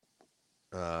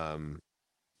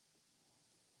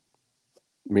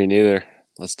 Me neither.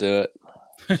 Let's do it.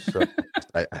 So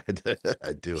I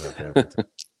do have family.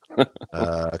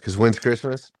 Because when's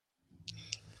Christmas?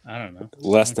 I don't know.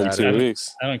 Less than 2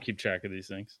 weeks. I don't keep track of these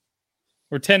things.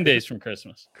 We're 10 days from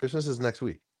Christmas. Christmas is next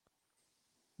week.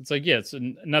 It's like, yeah, it's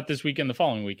not this weekend, the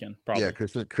following weekend, probably. Yeah,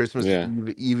 Christmas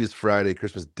Eve is Friday.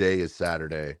 Christmas Day is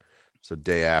Saturday. So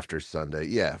day after Sunday.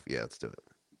 Yeah, let's do it.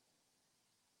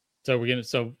 So we're gonna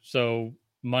so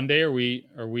Monday are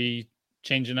we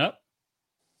changing up?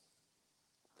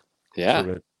 Yeah.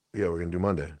 So we're gonna do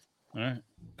Monday. All right,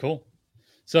 cool.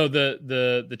 So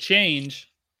the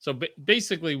change. So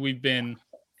basically, we've been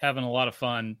having a lot of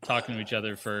fun talking to each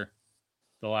other for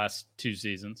the last 2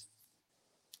 seasons.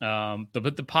 But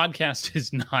the podcast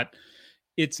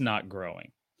is not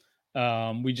growing.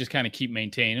 We just kind of keep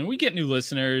maintaining. We get new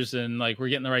listeners, and like we're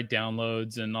getting the right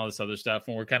downloads and all this other stuff,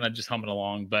 and we're kind of just humming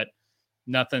along, but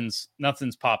nothing's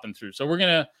popping through. So we're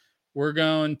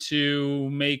going to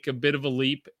make a bit of a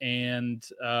leap, and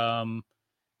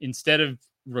instead of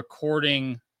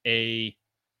recording a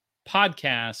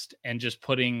podcast and just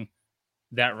putting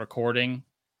that recording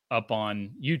up on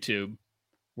YouTube,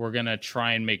 we're going to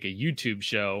try and make a YouTube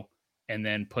show and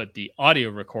then put the audio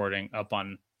recording up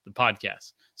on the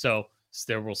podcast. So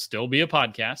there will still be a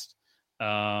podcast,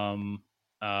 and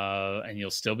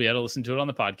you'll still be able to listen to it on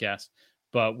the podcast,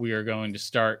 but we are going to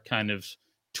start kind of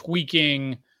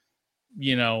tweaking,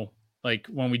 like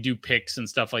when we do picks and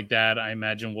stuff like that. I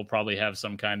imagine we'll probably have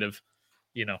some kind of,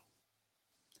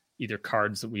 either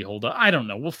cards that we hold up. I don't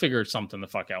know. We'll figure something the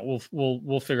fuck out.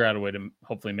 We'll figure out a way to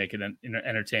hopefully make it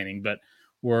entertaining, but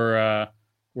we're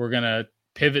going to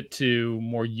pivot to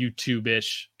more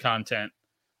YouTube-ish content.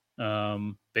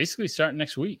 Basically starting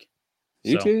next week.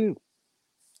 YouTube.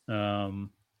 So, I'm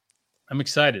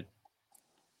excited.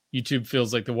 YouTube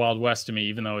feels like the Wild West to me,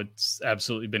 even though it's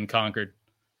absolutely been conquered.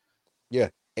 Yeah,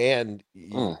 and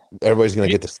everybody's gonna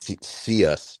get to see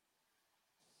us.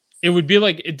 It would be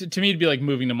like to me. It'd be like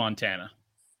moving to Montana.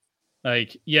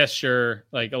 Like, yes, sure.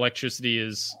 Like electricity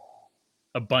is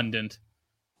abundant,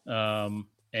 but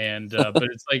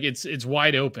it's like it's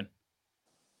wide open,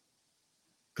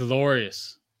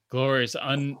 glorious,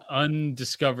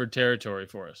 undiscovered territory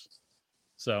for us.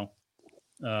 So,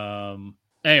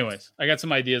 anyways, I got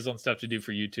some ideas on stuff to do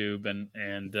for YouTube,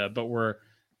 but we're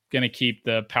gonna keep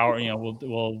the power.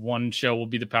 We'll one show will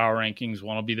be the power rankings,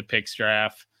 one will be the picks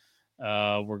draft.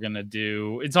 We're gonna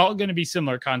do. It's all gonna be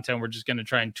similar content. We're just gonna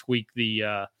try and tweak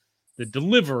the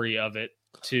delivery of it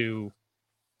to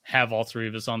have all 3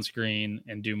 of us on screen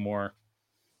and do more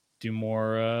of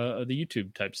the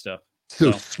YouTube type stuff.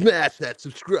 So smash that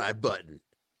subscribe button.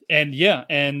 And yeah,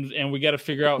 and we got to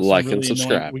figure out like some and really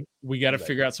subscribe. Annoying, we got to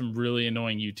figure out some really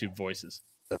annoying YouTube voices.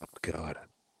 Oh God.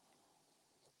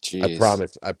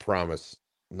 Jeez. I promise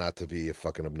not to be a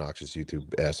fucking obnoxious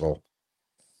YouTube asshole.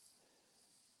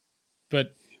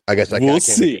 But I guess We'll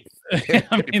see.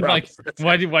 I mean, like,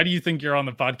 why do you think you're on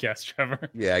the podcast, Trevor?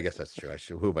 Yeah, I guess that's true.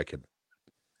 Who am I kidding?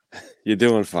 You're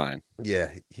doing fine.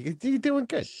 Yeah, you're doing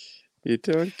good. You're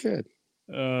doing good.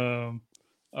 All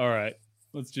right,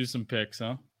 let's do some picks,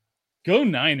 huh? Go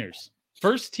Niners!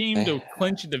 First team to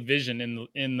clinch a division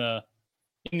in the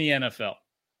NFL.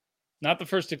 Not the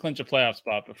first to clinch a playoff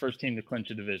spot, but first team to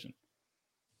clinch a division.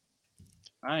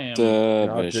 I am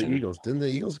Not the Eagles. Didn't the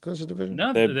Eagles clinch the division?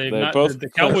 No, They they've not. both The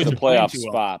Cowboys the are playing playoff too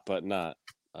well. spot, but not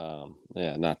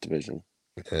not division.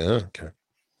 Yeah, okay.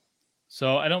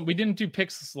 So we didn't do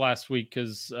picks last week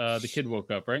because the kid woke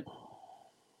up, right?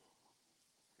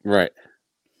 Right.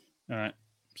 All right.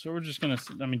 So we're just gonna.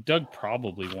 I mean, Doug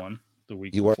probably won the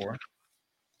week You were. before.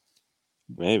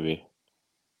 Maybe.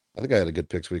 I think I had a good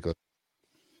picks week.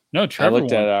 No, Trevor I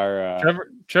looked won. at our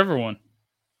Trevor won.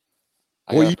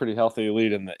 I got a pretty healthy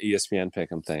lead in the ESPN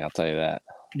pick'em thing. I'll tell you that.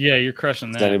 Yeah, you're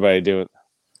crushing Does that. anybody do it?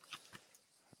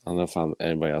 I don't know if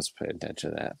anybody else paying attention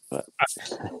to that, but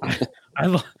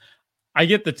I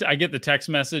get the text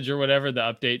message or whatever, the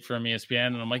update from ESPN,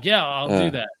 and I'm like, yeah, I'll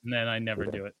do that, and then I never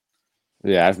do it.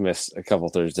 Yeah, I've missed a couple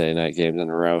Thursday night games in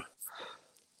a row.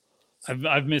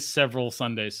 I've missed several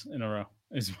Sundays in a row.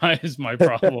 Is my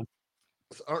problem.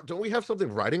 Don't we have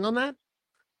something writing on that?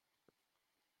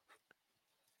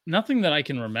 Nothing that I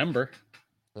can remember.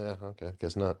 Yeah, okay.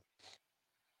 Guess not.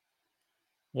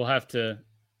 We'll have to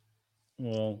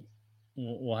for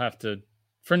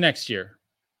next year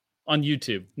on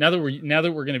YouTube. Now that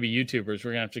we're going to be YouTubers,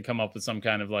 we're going to have to come up with some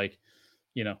kind of like,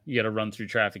 you got to run through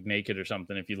traffic naked or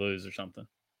something if you lose or something.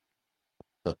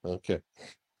 Okay.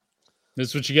 This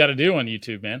is what you got to do on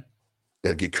YouTube, man.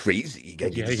 Gotta get crazy. You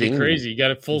gotta get crazy. You got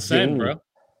it full send, bro.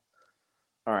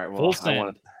 All right. Well, full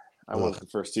send. I wanted the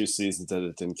first two seasons that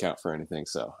it didn't count for anything,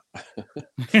 so I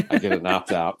get an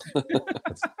opt out.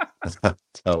 That's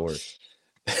how it works.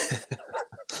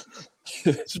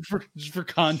 Just for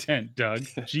content, Doug.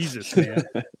 Jesus, man.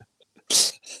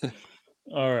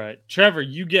 All right. Trevor,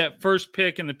 you get first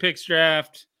pick in the picks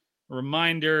draft.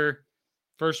 Reminder,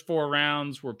 first 4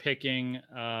 rounds, we're picking.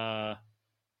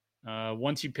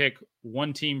 Once you pick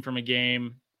one team from a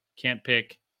game, can't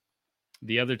pick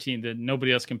the other team. That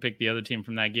nobody else can pick the other team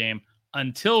from that game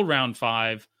until round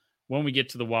 5. When we get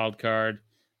to the wild card,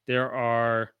 there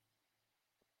are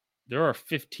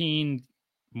 15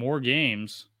 more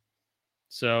games.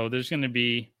 So there's going to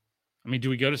be. I mean, do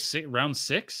we go to round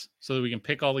 6 so that we can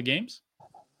pick all the games? I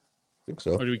think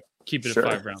so. Or do we keep it Sure.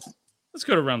 at 5 rounds? Let's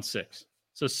go to round 6.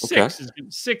 So six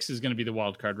is going to be the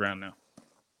wild card round now.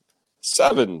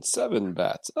 7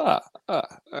 bats.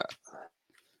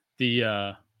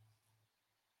 The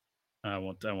I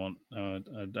won't do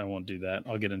that.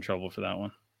 I'll get in trouble for that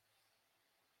one.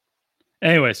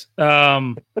 Anyways,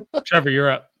 Trevor, you're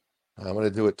up. I'm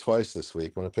gonna do it twice this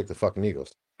week. I'm gonna pick the fucking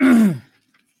Eagles.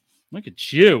 Look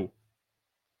at you.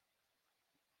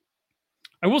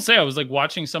 I will say I was like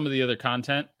watching some of the other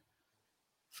content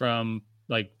from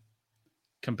like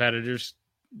competitors,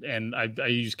 and I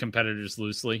use competitors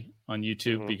loosely on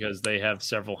YouTube because they have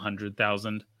several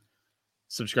 100,000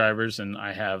 subscribers and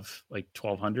I have like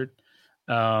 1,200.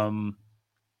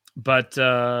 But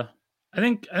I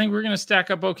think we're gonna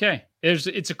stack up okay.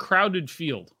 It's a crowded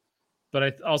field, but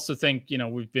I also think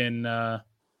we've been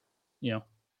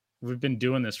we've been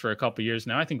doing this for a couple years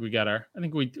now. I think we got our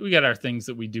things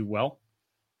that we do well.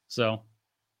 So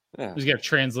we just got to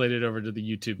translate it over to the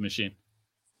YouTube machine.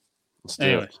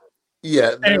 Anyway,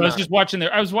 yeah. I was just watching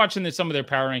I was watching some of their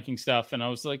power ranking stuff, and I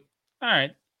was like, all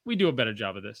right, we do a better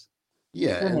job of this.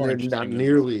 Yeah, and they're not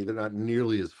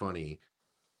nearly as funny.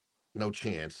 No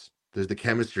chance. The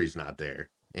chemistry's not there,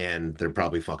 and they're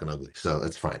probably fucking ugly. So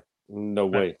that's fine. No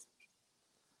way.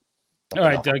 All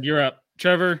right, Doug, you're up.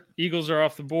 Trevor, Eagles are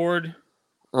off the board.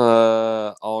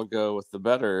 I'll go with the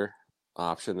better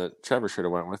option that Trevor should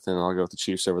have went with, and I'll go with the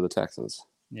Chiefs over the Texans.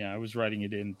 Yeah, I was writing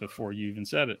it in before you even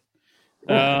said it.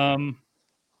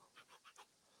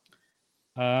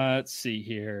 Let's see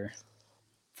here.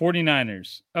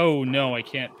 49ers. Oh, no, I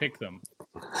can't pick them.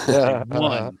 They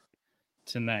won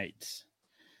tonight.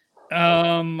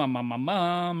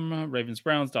 Ravens,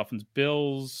 Browns, Dolphins,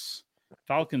 Bills,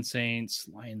 Falcons, Saints,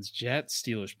 Lions, Jets,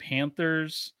 Steelers,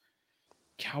 Panthers,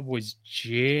 Cowboys,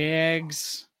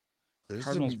 Jags,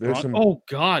 Cardinals, Broncos. Oh,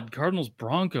 God, Cardinals,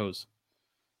 Broncos.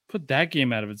 Put that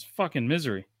game out of its fucking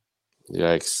misery.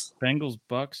 Yikes. Bengals,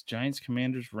 Bucks, Giants,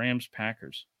 Commanders, Rams,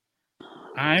 Packers.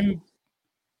 I'm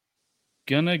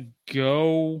gonna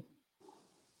go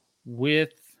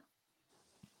Vikings.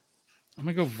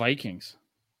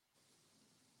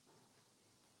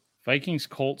 Vikings,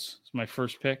 Colts is my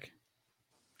first pick.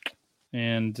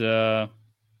 And I'm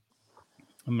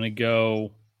gonna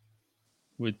go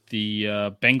with the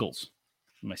Bengals.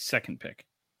 My second pick.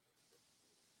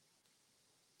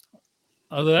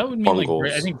 Although that would mean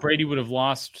Bungles. I think Brady would have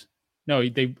lost. No,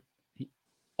 he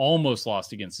almost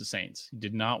lost against the Saints. He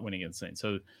did not win against the Saints.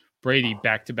 So Brady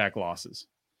back-to-back losses.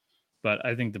 But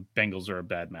I think the Bengals are a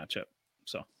bad matchup.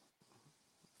 So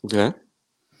Okay.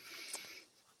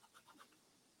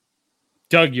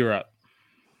 Doug, you're up.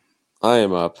 I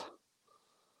am up.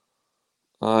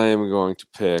 I am going to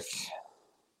pick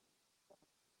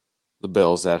the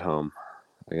Bills at home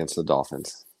against the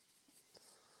Dolphins.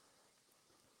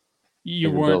 You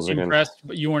The weren't Bills are gonna- impressed.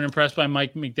 But you weren't impressed by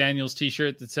Mike McDaniel's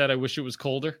T-shirt that said, "I wish it was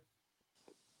colder."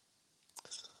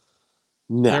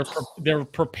 No. They're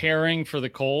preparing for the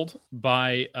cold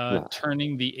by No.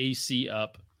 turning the AC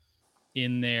up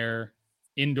in their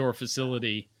indoor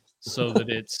facility so that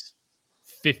it's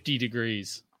 50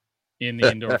 degrees in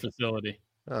the indoor facility.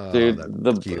 Oh, Dude,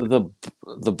 that's cute.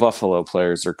 the Buffalo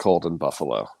players are cold in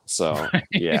Buffalo. So,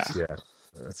 yeah. Yeah,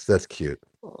 that's cute.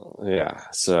 Yeah.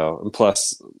 So, and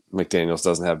plus, McDaniels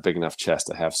doesn't have big enough chest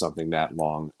to have something that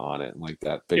long on it, like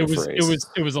that big phrase.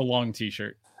 It was a long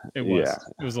T-shirt. It was. Yeah.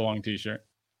 It was a long T-shirt.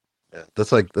 Yeah,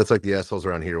 that's like the assholes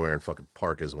around here wearing fucking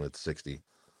parkas when it's 60.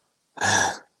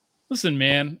 Listen,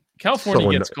 man, California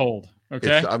Someone- gets cold.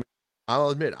 Okay. I'll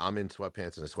admit I'm in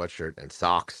sweatpants and a sweatshirt and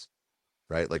socks,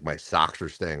 right? Like my socks are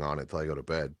staying on until I go to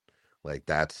bed. Like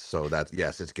that's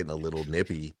yes, it's getting a little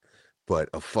nippy, but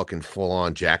a fucking full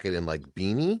on jacket and like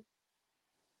beanie.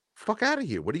 Fuck out of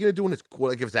here! What are you gonna do when it's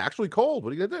like if it's actually cold?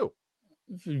 What are you gonna do?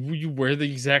 You wear the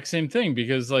exact same thing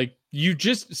because like you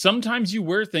just sometimes you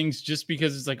wear things just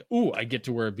because it's like, ooh, I get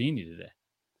to wear a beanie today.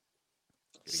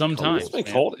 Sometimes It's been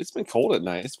man. cold. It's been cold at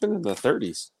night. It's been in the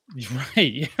 30s.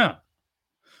 Right? Yeah.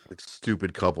 Like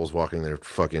stupid couples walking their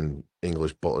fucking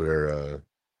English their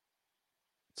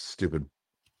stupid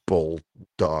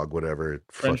bulldog, whatever.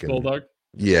 French fucking, bulldog.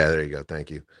 Yeah, there you go.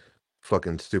 Thank you.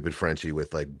 Fucking stupid Frenchie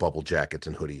with like bubble jackets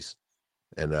and hoodies.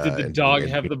 And Did the dog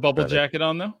have the bubble jacket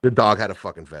on though? The dog had a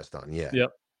fucking vest on. Yeah.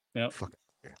 Yep. Yep. Fuck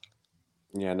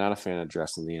Yeah, not a fan of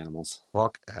dressing the animals.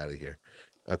 out of here.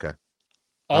 Okay.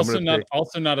 Also gonna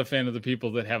not a fan of the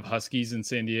people that have huskies in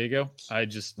San Diego.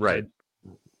 Right.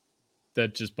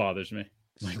 That just bothers me.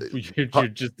 Like Uh, you're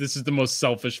just this is the most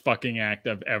selfish fucking act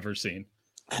I've ever seen.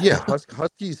 Yeah,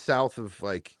 Huskies south of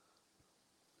like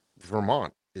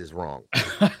Vermont is wrong.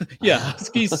 Yeah,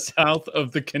 huskies south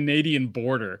of the Canadian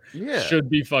border Yeah, should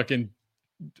be fucking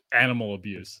animal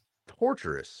abuse.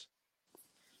 torturous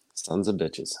Sons of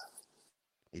bitches.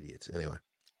 idiots. Anyway,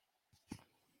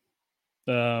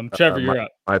 Trevor, you're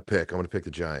up. I'm going to pick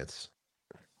the Giants.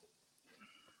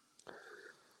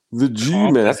 The G,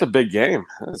 man, that's a big game.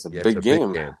 That's a Yeah, big it's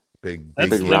game. Big That's,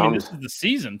 big I mean, round. this is the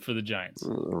season for the Giants.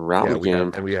 Round yeah,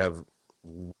 game. we have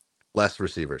less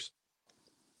receivers,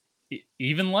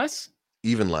 Even less?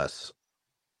 even less.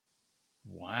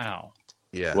 Wow.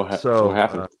 Yeah. What so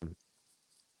happened?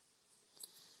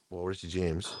 Well, Richie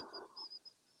James,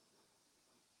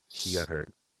 he got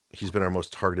hurt. He's been our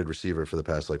most targeted receiver for the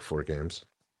past like 4 games.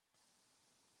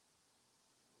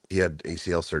 He had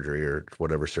ACL surgery or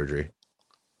whatever surgery.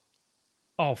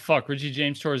 Oh fuck! Richie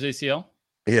James tore his ACL.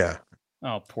 Yeah,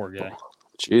 Oh, poor guy.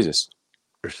 Jesus.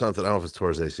 or something. I don't know if it's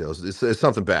towards ACL. It's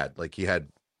something bad. Like he had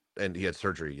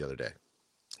surgery the other day.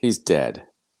 He's dead.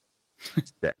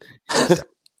 Dead.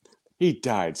 He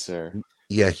died, sir.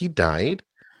 Yeah, he died.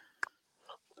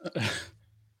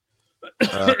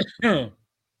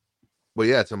 But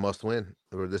yeah, it's a must win.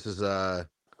 This is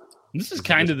This is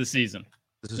kind of the season.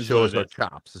 this is Is show what us it our is.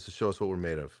 chops. This is show us what we're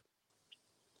made of.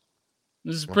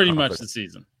 This is I'm pretty much confident. the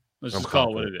season. Let's I'm just call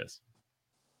it what confident. it is.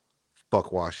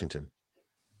 Fuck Washington.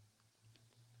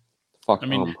 Fuck I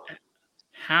mean,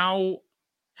 how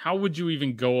would you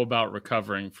even go about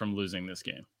recovering from losing this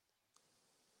game?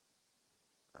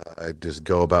 I just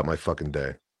go about my fucking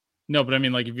day. No, but I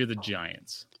mean, like if you're the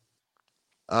Giants.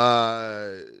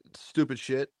 Stupid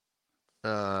shit.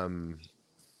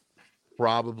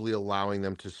 Probably allowing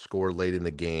them to score late in the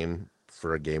game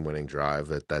for a game-winning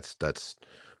drive. That's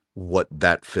what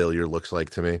that failure looks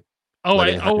like to me. Oh,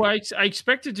 Letting I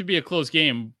expect it to be a close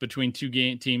game between two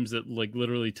teams that like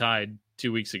literally tied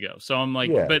 2 weeks ago. So I'm like,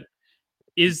 Yeah. but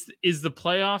is the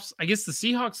playoffs? I guess the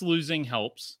Seahawks losing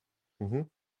helps. Mhm.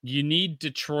 You need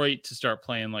Detroit to start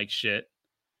playing like shit,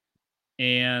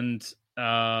 and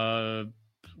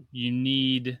you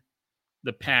need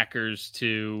the Packers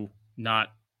to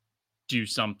not do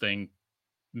something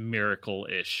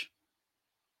miracle-ish.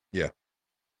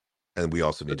 And we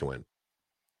also need to win.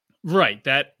 Right.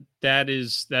 That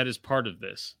is part of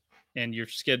this. And your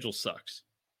schedule sucks.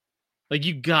 Like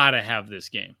you gotta have this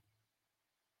game.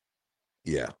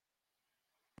 Yeah.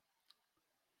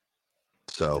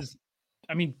 So,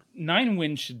 I mean, 9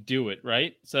 wins should do it,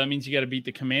 right? So that means you got to beat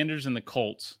the Commanders and the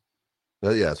Colts.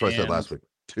 yeah, that's what I said And- last week.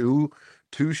 Two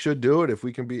should do it. If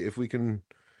we can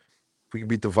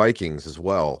beat the Vikings as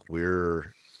well,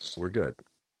 we're good.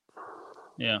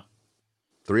 Yeah.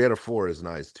 3 out of 4 is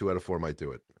nice. 2 out of 4 might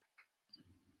do it.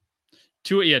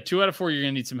 2 out of 4, you're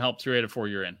going to need some help. 3 out of 4,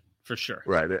 you're in for sure.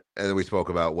 Right. And then we spoke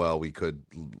about, well, we could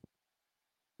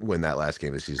win that last game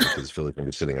of the season because Philly can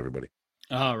be sitting everybody.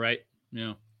 Oh, right.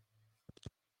 Yeah.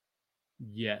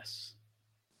 Yes.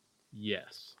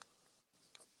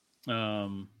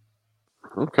 Okay.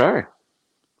 All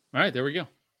right, there we go.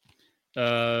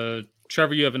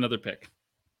 Trevor, you have another pick.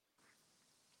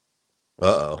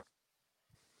 Uh-oh.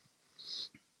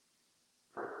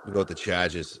 We go with the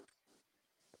Chargers.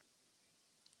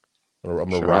 I'm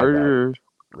gonna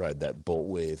ride that Bolt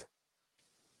wave.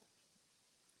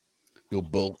 Go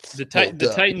Bolts. The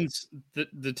Titans.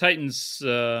 The Titans.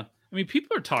 I mean,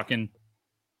 people are talking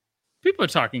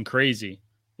crazy.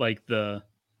 Like the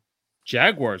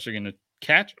Jaguars are going to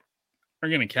catch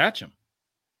them,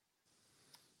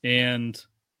 and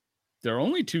they're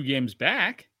only 2 games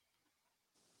back.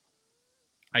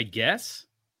 I guess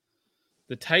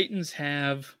the Titans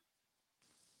have.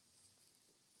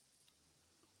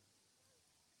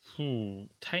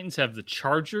 Titans have the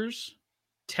Chargers,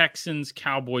 Texans,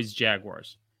 Cowboys,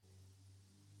 Jaguars.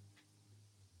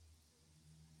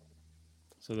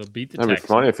 So they'll beat the That'd Texans.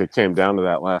 be funny if it came down to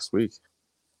that last week.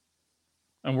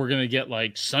 And we're going to get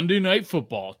like Sunday Night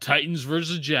Football, Titans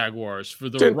versus Jaguars for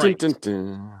the right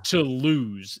to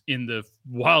lose in the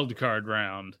wild card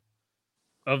round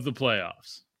of the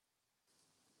playoffs.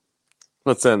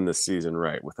 Let's end this season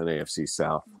right with an AFC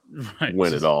South. Right.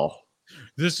 Win it all.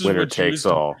 This is Winner what takes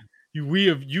all.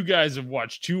 You guys have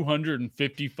watched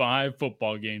 255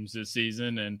 football games this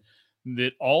season, and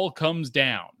it all comes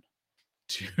down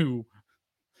to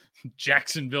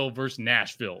Jacksonville versus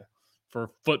Nashville for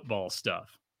football stuff.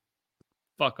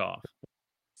 Fuck off.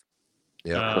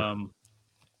 Yeah.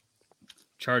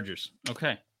 Chargers.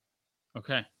 Okay.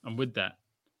 I'm with that.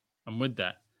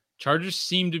 Chargers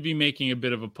seem to be making a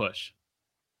bit of a push.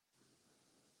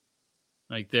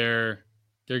 Like they're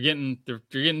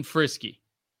getting frisky,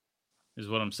 is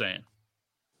what I'm saying.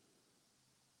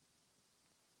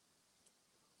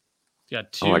 Yeah,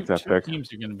 two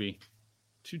teams are going to be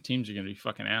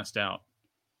fucking assed out.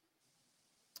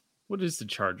 What is the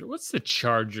Charger? What's the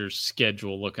Chargers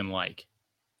schedule looking like?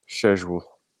 Schedule.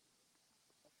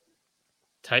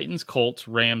 Titans, Colts,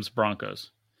 Rams,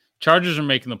 Broncos. Chargers are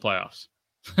making the playoffs.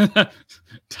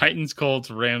 Titans, Colts,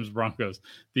 Rams, Broncos.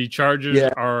 The Chargers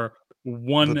are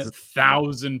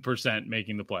 1,000%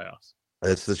 making the playoffs.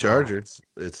 It's the Chargers.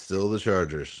 It's still the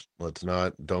Chargers.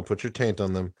 Don't put your taint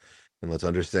on them, and let's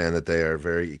understand that they are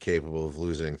very capable of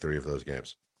losing 3 of those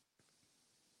games.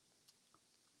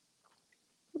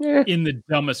 Yeah. In the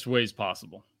dumbest ways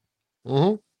possible.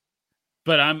 Mm-hmm.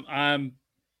 But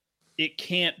it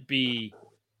can't be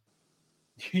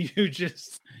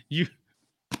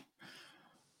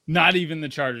not even the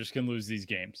Chargers can lose these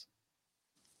games.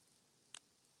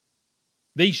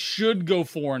 They should go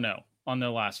 4-0 on their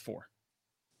last 4.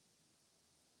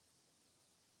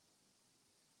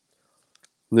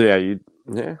 Yeah.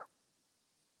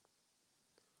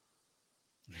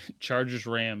 Chargers,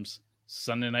 Rams,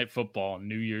 Sunday Night Football,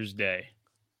 New Year's Day.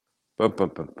 Bum,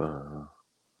 bum, bum, bum.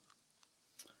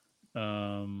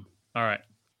 All right.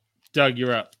 Doug,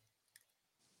 you're up.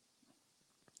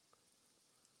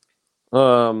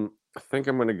 I think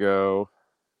I'm going to go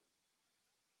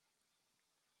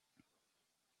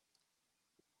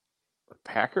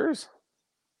Packers.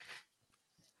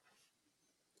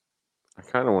 I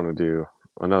kind of want to do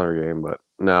another game, but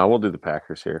no, we'll do the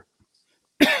Packers here.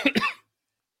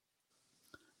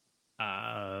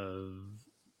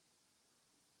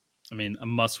 I mean, a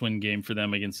must-win game for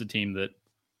them against a team that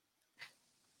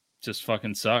just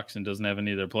fucking sucks and doesn't have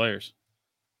any of their players.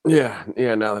 Yeah.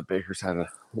 Now that Baker's had a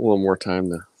little more time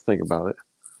to think about it,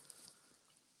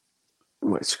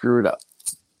 might screw it up.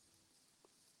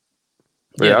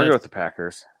 But yeah, I'll go with the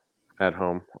Packers at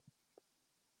home.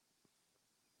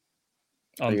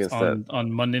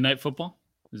 On Monday Night Football?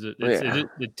 Is it?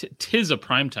 Tis a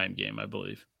primetime game, I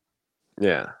believe.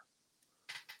 Yeah.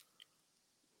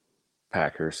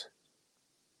 Packers.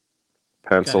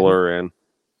 Pencil her in.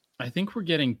 I think we're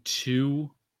getting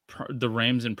the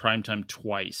Rams in primetime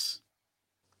twice.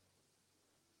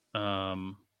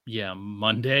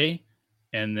 Monday,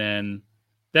 and then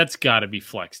that's got to be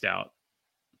flexed out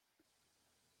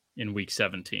in week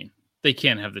 17. They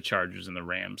can't have the Chargers and the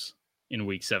Rams in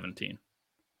week 17.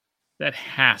 That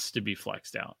has to be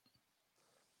flexed out.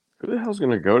 Who the hell's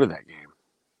going to go to that game?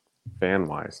 fan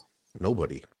wise.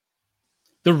 Nobody.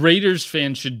 The Raiders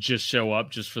fans should just show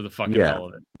up just for the fucking Yeah. hell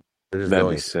of it. They're just That'd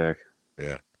going. be sick.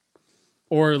 Yeah.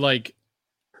 Or like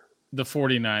the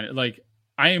 49ers. Like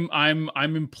I'm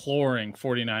imploring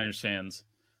 49ers fans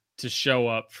to show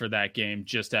up for that game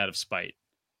just out of spite.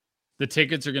 The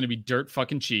tickets are going to be dirt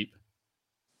fucking cheap.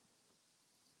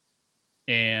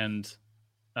 And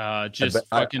just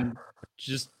I bet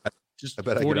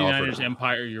I get 49ers offered.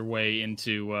 empire your way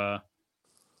into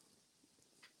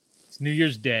it's New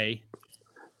Year's Day.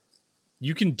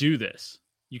 You can do this.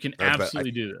 You can I bet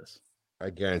absolutely do this. I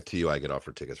guarantee you I get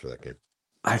offered tickets for that game.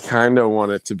 I kind of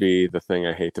want it to be the thing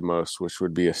I hate the most, which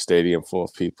would be a stadium full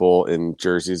of people in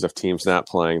jerseys of teams not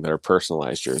playing that are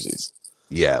personalized jerseys.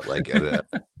 Yeah, like at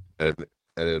a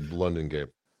London game.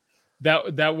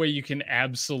 That way you can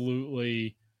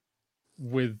absolutely,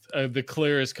 with the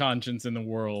clearest conscience in the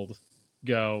world,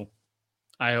 go,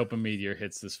 I hope a meteor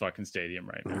hits this fucking stadium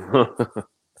right now.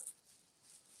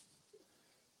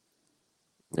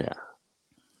 Yeah.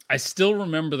 I still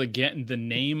remember the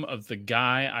name of the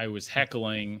guy I was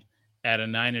heckling at a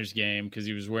Niners game because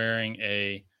he was wearing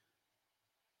a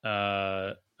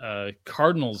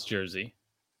Cardinals jersey,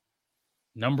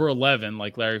 number 11,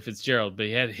 like Larry Fitzgerald, but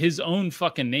he had his own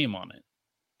fucking name on it,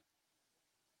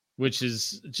 which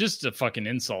is just a fucking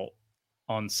insult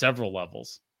on several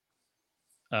levels.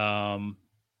 But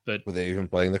Were they even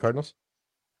playing the Cardinals?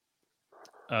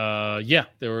 yeah,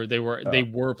 they were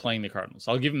playing the Cardinals.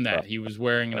 I'll give him that. He was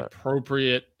wearing an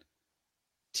appropriate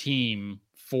team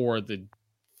for the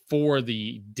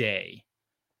day.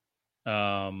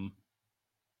 And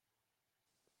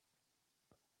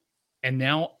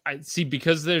now I see,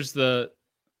 because there's it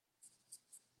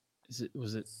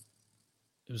was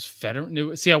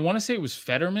Fetterman. See, I want to say it was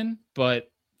Fetterman,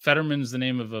 but Fetterman's the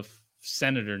name of a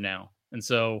senator now. And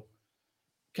so,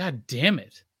 God damn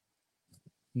it.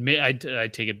 I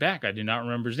take it back. I do not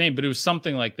remember his name, but it was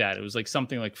something like that. It was like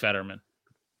something like Fetterman.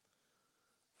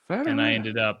 And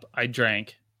I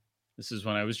drank. This is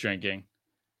when I was drinking.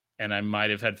 And I might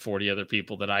have had 40 other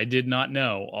people that I did not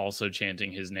know also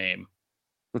chanting his name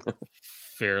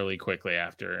fairly quickly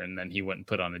after. And then he went and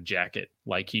put on a jacket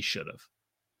like he should have.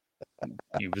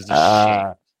 He was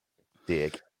ashamed.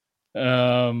 Dick.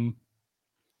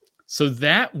 So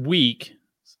that week,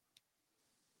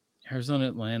 Arizona,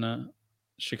 Atlanta,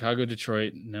 Chicago,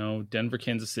 Detroit, no. Denver,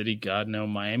 Kansas City, God, no.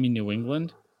 Miami, New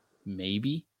England,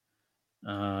 maybe.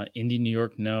 Indy, New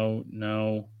York,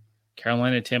 no.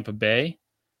 Carolina, Tampa Bay.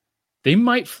 They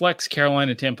might flex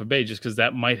Carolina, Tampa Bay just because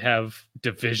that might have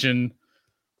division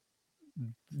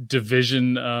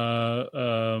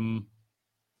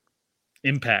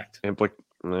impact.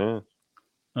 Yeah.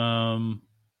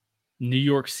 New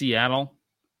York, Seattle,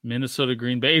 Minnesota,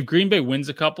 Green Bay. If Green Bay wins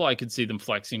a couple, I could see them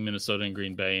flexing Minnesota and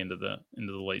Green Bay into the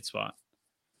late spot.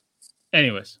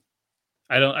 Anyways,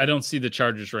 I don't see the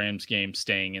Chargers Rams game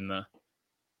staying in the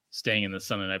Sunday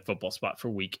Night Football spot for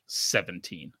week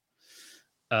 17.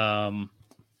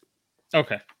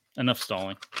 Okay, enough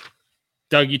stalling.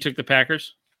 Doug, you took the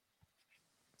Packers?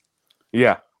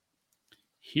 Yeah.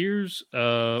 Here's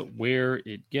where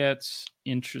it gets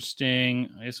interesting.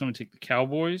 I guess I'm going to take the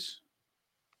Cowboys.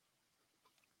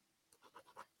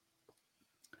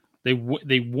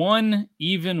 They won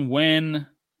even when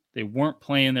they weren't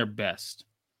playing their best.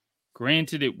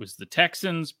 Granted, it was the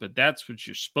Texans, but that's what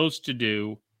you're supposed to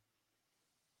do.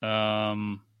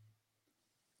 And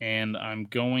I'm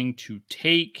going to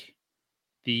take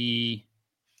the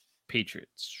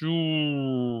Patriots.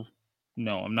 No,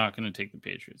 I'm not going to take the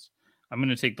Patriots. I'm going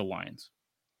to take the Lions.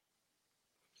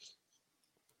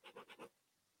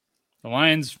 The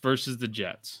Lions versus the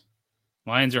Jets.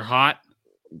 Lions are hot.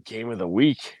 Game of the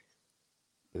week.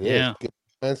 It Yeah. is.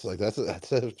 That's like that's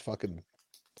a fucking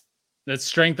That's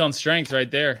strength on strength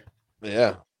right there.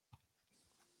 yeah.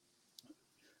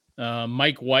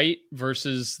 Mike White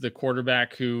versus the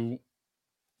quarterback who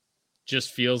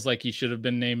just feels like he should have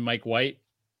been named Mike White.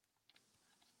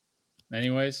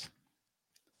 Anyways,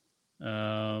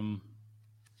 Jared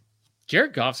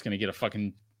Goff's going to get a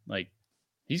fucking they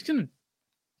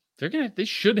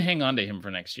should hang on to him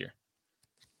for next year.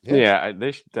 Yeah,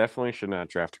 they definitely should not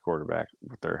draft a quarterback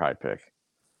with their high pick.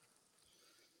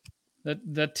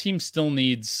 That team still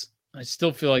needs. I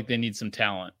still feel like they need some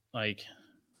talent.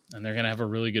 And they're gonna have a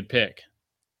really good pick.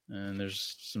 And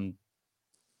there's some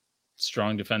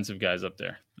strong defensive guys up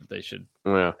there that they should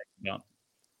Yeah. think about.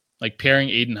 Like pairing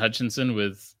Aiden Hutchinson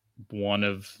with one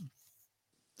of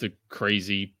the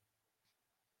crazy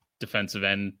defensive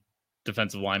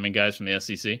lineman guys from the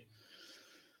SEC.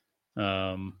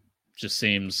 Just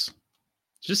seems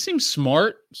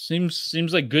smart.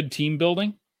 Seems like good team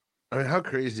building. I mean, how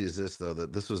crazy is this though?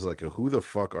 That this was like a who the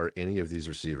fuck are any of these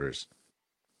receivers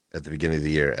at the beginning of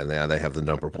the year, and now they have the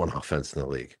number one offense in the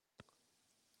league.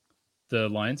 The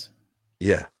Lions.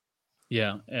 Yeah,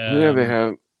 Yeah. Yeah, they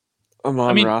have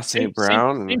Amon-Ra St.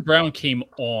 Brown. St. Brown came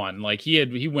on like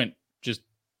he went just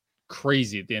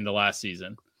crazy at the end of last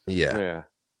season. yeah.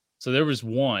 So there was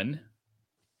one,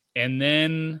 and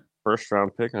then First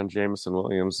round pick on Jameson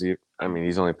Williams.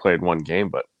 He's only played one game,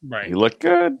 but right. he looked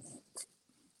good.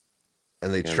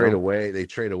 And they trade away. They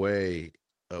trade away.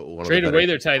 Trade away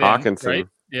their tight end, Hawkinson. right?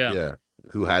 Yeah.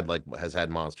 Who has had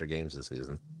monster games this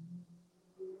season?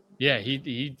 Yeah,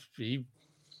 he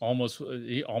almost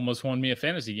won me a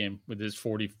fantasy game with his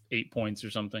 48 points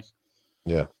or something.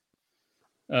 Yeah.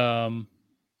 But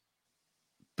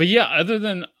yeah, other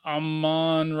than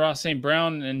Amon-Ra St.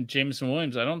 Brown and Jameson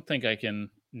Williams, I don't think I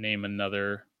can name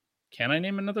another. Can I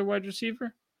name another wide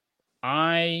receiver?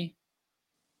 I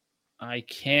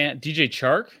can't. DJ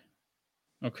Chark.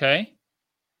 Okay.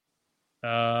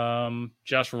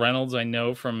 Josh Reynolds, I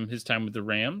know from his time with the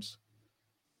Rams.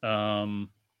 And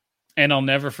I'll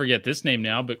never forget this name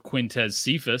now, but Quintez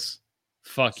Cephas.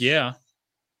 Fuck yeah.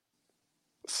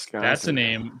 That's a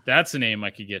name. That's a name I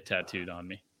could get tattooed on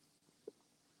me.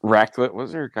 Ratcliffe.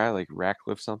 Was there a guy like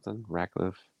Ratcliffe something?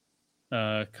 Ratcliffe?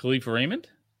 Khalif Raymond?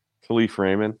 Khalif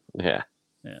Raymond? Yeah.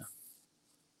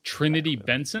 Trinity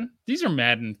Benson? These are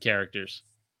Madden characters.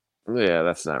 Yeah,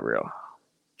 that's not real.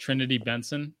 Trinity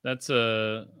Benson? That's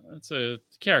a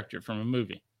character from a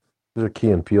movie. These are Key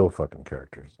and Peele fucking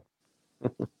characters.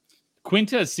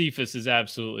 Quintez Cephas is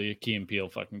absolutely a Key and Peele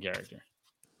fucking character.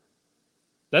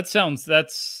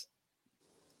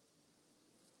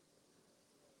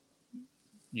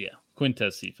 Yeah,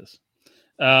 Quintez Cephas.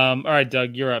 All right,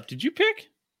 Doug, you're up. Did you pick?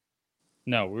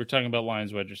 No, we were talking about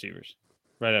Lions wide receivers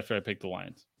right after I picked the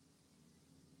Lions.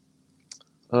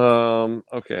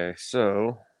 Okay,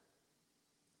 so.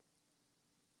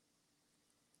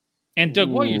 And Doug,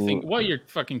 while you're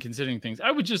fucking considering things, I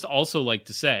would just also like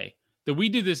to say that we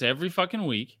do this every fucking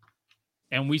week,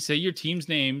 and we say your team's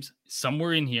names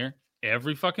somewhere in here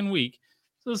every fucking week.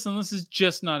 So listen, this is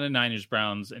just not a Niners,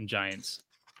 Browns, and Giants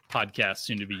podcast,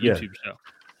 soon to be YouTube show.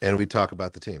 And we talk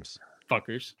about the teams.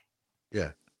 Fuckers.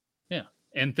 Yeah. Yeah.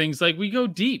 And things like we go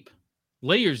deep,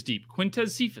 layers deep.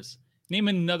 Quintez Cephas. Name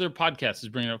another podcast is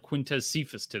bringing up Quintez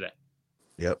Cephas today.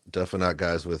 Yep. Definitely not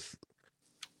guys with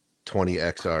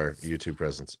 20XR YouTube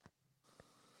presence.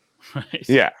 Right.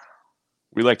 Yeah.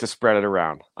 We like to spread it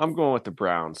around. I'm going with the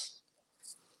Browns.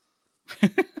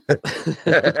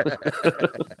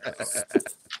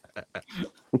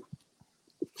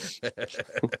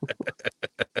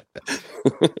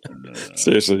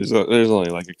 Seriously, there's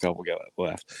only like a couple guys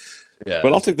left. Yeah.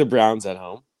 But I'll take the Browns at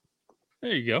home.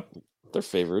 There you go. They're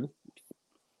favored.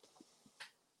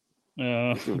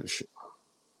 Deshaun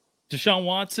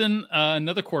Watson,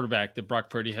 another quarterback that Brock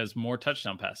Purdy has more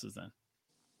touchdown passes than.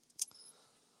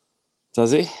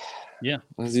 Does he? Yeah.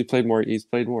 Has he played more? He's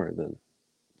played more than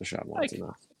Deshaun Watson.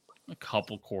 A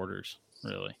couple quarters,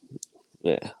 really.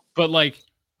 Yeah. But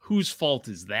whose fault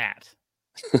is that?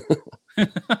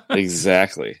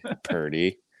 Exactly.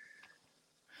 Purdy.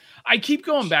 I keep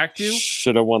going back to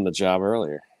should have won the job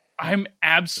earlier. I'm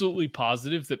absolutely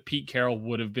positive that Pete Carroll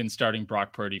would have been starting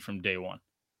Brock Purdy from day one.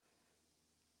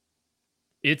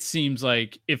 It seems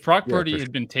like if Brock Purdy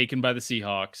had been taken by the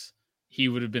Seahawks, he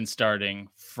would have been starting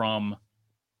from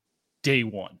day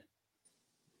one.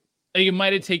 It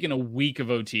might have taken a week of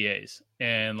OTAs,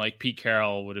 and Pete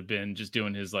Carroll would have been just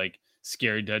doing his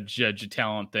scary judge of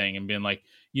talent thing and being like,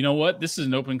 you know what? This is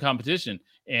an open competition,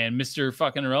 and Mr.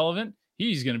 fucking irrelevant,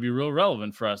 he's going to be real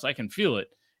relevant for us. I can feel it.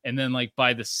 And then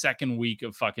by the second week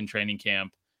of fucking training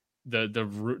camp,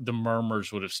 the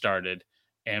murmurs would have started,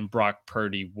 and Brock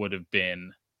Purdy would have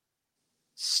been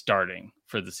starting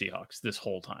for the Seahawks this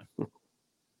whole time.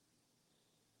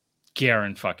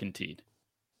 Guaranteed.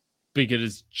 Because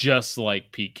it's just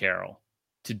like Pete Carroll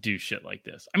to do shit like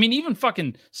this. I mean, even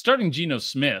fucking starting Geno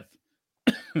Smith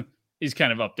is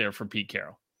kind of up there for Pete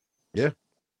Carroll. Yeah.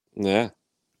 Yeah.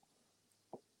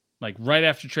 Right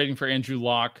after trading for Andrew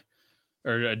Luck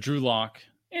or Drew Lock.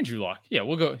 Andrew Luck. Yeah,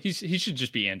 we'll go. He should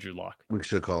just be Andrew Luck. We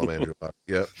should call him Andrew Luck.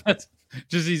 Yep. That's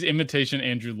just his imitation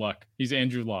Andrew Luck. He's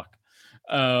Andrew Luck.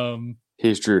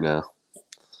 He's Drew now.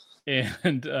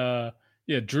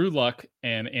 And Drew Luck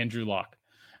and Andrew Luck.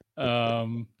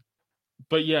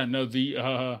 But yeah, no,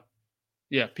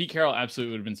 Pete Carroll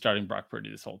absolutely would have been starting Brock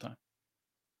Purdy this whole time.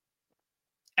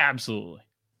 Absolutely.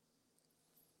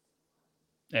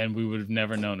 And we would have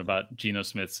never known about Geno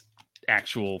Smith's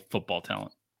actual football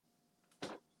talent.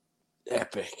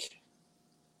 Epic.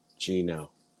 Geno.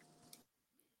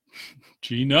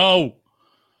 Gino.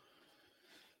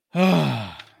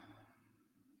 Trevor,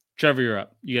 you're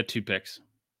up. You got 2 picks.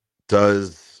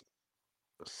 Does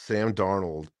Sam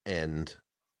Darnold end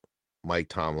Mike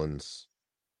Tomlin's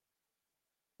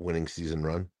winning season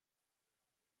run?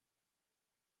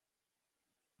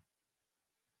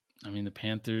 I mean, the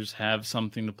Panthers have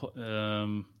something to play.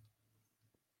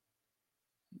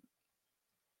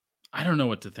 I don't know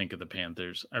what to think of the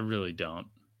Panthers. I really don't.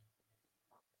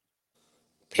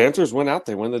 Panthers went out.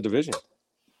 They won the division.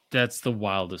 That's the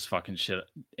wildest fucking shit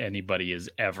anybody has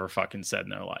ever fucking said in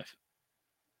their life.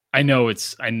 I know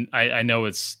it's I know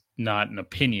it's not an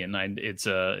opinion. It's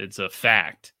a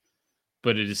fact,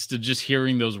 but it is still just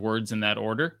hearing those words in that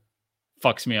order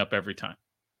fucks me up every time.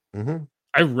 Mm-hmm.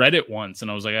 I read it once and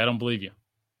I was like, I don't believe you.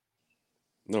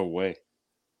 No way.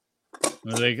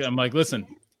 I'm like, listen,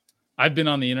 I've been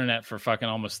on the internet for fucking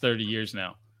almost 30 years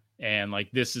now. And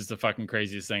like, this is the fucking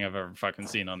craziest thing I've ever fucking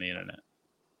seen on the internet.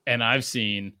 And I've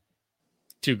seen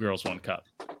 2 girls, 1 cup.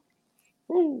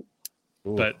 Ooh.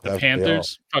 But the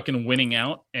Panthers fucking winning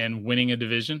out and winning a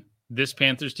division. This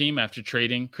Panthers team, after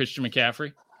trading Christian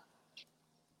McCaffrey,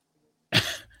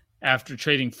 after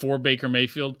trading for Baker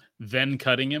Mayfield, then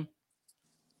cutting him.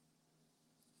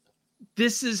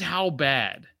 This is how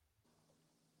bad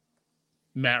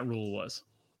Matt Rule was.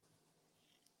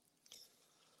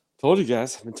 Told you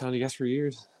guys. I've been telling you guys for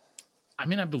years. I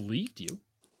mean, I believed you.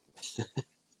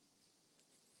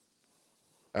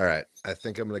 All right. I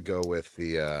think I'm going to go with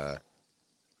I'm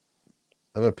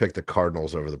going to pick the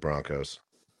Cardinals over the Broncos.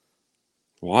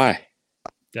 Why?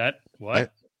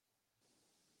 What?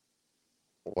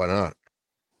 Why not?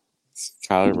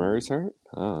 Kyler Murray's hurt?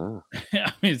 Oh.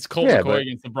 I mean, it's Colt McCoy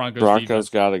against the Broncos. Broncos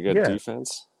got a good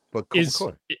defense. But does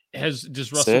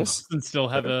Russell Wilson still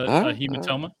have a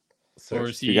hematoma? Or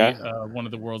is he one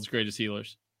of the world's greatest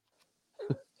healers?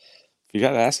 You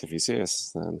got to ask if you see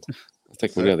us, then I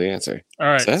think we know the answer. All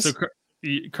right. So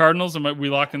Cardinals, are we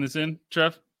locking this in,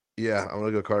 Trev? Yeah, I'm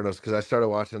going to go Cardinals because I started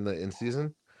watching the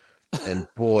in-season. And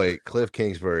boy, Cliff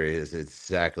Kingsbury is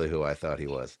exactly who I thought he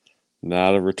was.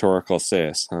 Not a rhetorical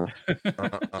sis, huh?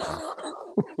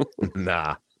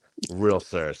 Nah, real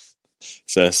serious.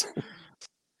 Sis.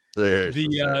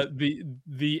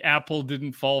 The apple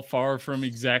didn't fall far from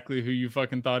exactly who you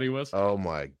fucking thought he was. Oh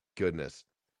my goodness!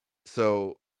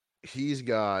 So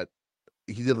they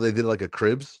did like a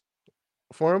cribs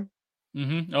for him.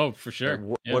 Mm-hmm. Oh, for sure.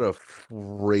 What a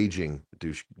raging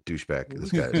douchebag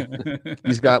this guy is.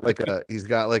 he's got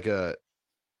like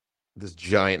this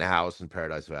giant house in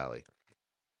Paradise Valley,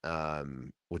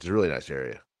 which is a really nice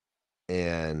area,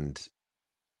 and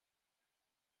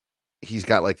he's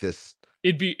got like this.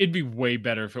 It'd be way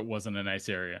better if it wasn't a nice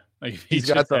area. Like if he's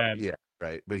got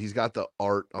right, but he's got the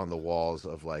art on the walls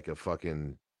of like a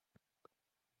fucking.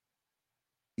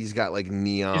 He's got like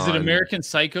neon. Is it American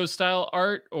Psycho style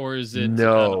art or is it?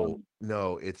 No.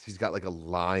 He's got like a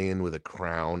lion with a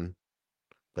crown,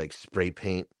 like spray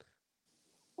paint.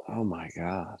 Oh my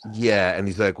god! Yeah, and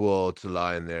he's like, "Well, it's a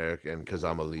lion there, and because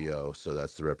I'm a Leo, so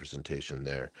that's the representation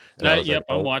there." And yep,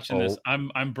 I'm watching this. I'm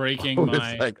breaking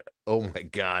my. It's like, oh my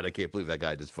god, I can't believe that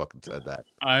guy just fucking said that.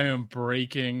 I am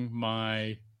breaking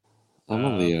my. I'm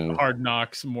a Leo. Hard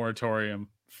Knocks moratorium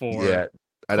for. Yeah,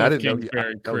 and I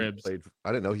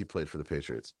didn't know he played for the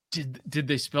Patriots. Did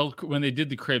they spell when they did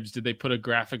the cribs? Did they put a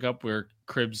graphic up where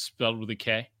cribs spelled with a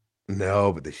K?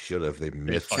 No, but they should have. They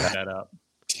missed that up.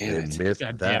 God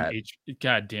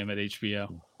damn it,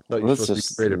 HBO. No, you're supposed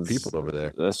to be creative people over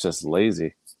there. That's just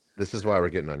lazy. This is why we're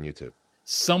getting on YouTube.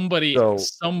 Somebody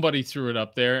threw it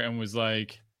up there and was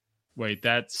like, "Wait,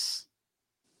 that's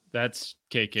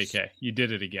KKK. You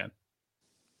did it again.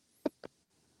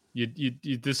 You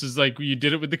this is like you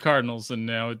did it with the Cardinals, and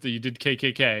now you did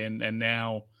KKK, and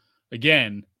now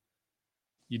again,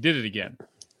 you did it again."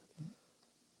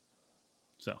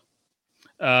 So,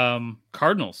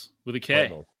 Cardinals with a K.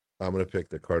 Cardinals. I'm gonna pick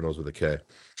the Cardinals with a K,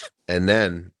 and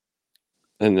then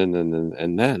the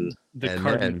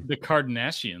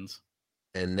Cardinasians,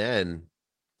 and then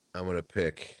I'm gonna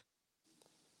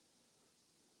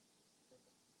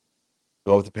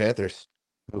go with the Panthers.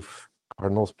 Oof,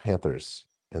 Cardinals Panthers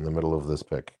in the middle of this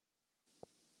pick.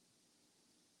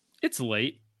 It's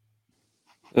late.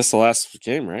 That's the last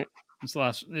game, right? It's the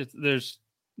last. There's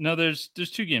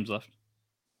 2 games left.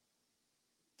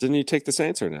 Didn't you take the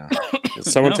Saints or no? Did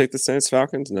someone take the Saints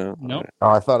Falcons? No. Nope. Oh,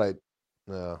 I thought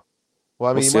no. Well,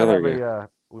 I mean,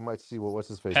 we might see what's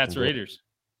his face. Pats Raiders.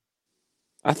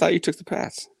 I thought you took the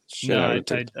Pats. I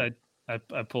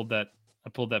pulled that. I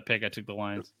pulled that pick. I took the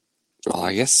Lions. Well,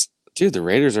 I guess, dude, the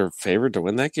Raiders are favored to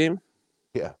win that game.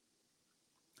 Yeah.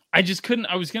 I just couldn't.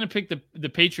 I was going to pick the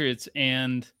Patriots,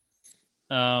 and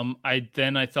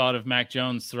I thought of Mac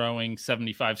Jones throwing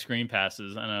 75 screen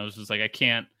passes, and I was just like, I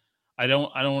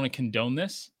don't want to condone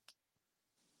this.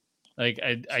 Like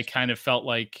I kind of felt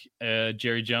like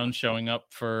Jerry Jones showing up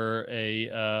for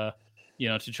a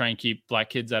to try and keep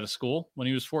black kids out of school when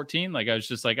he was 14. Like I was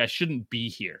just like, I shouldn't be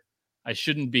here. I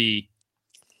shouldn't be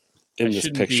in this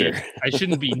picture. I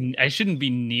shouldn't be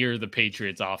near the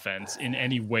Patriots offense in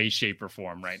any way, shape, or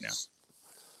form right now.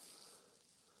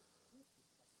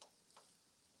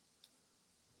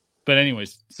 But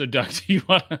anyways, so Doug, do you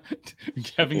want to,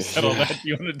 having said all that, do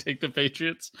you want to take the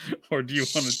Patriots or do you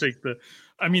want to take the,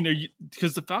 I mean,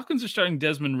 because the Falcons are starting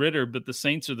Desmond Ridder, but the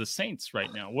Saints are the Saints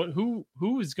right now.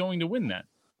 Who is going to win that?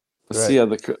 Right. See,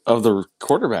 of the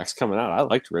quarterbacks coming out, I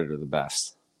liked Ridder the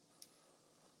best.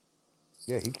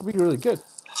 Yeah, he could be really good.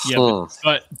 Yeah,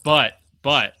 but,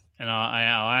 and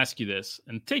I'll ask you this,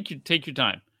 and take your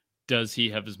time. Does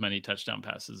he have as many touchdown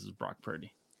passes as Brock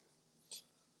Purdy?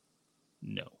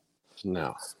 No.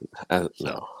 No.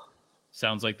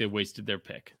 Sounds like they wasted their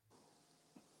pick.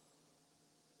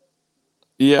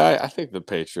 Yeah, I think the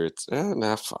Patriots. I don't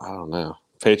know.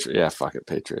 Fuck it,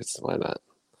 Patriots. Why not?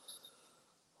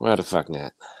 Why the fuck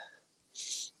not?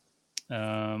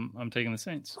 I'm taking the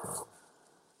Saints.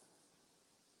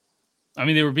 I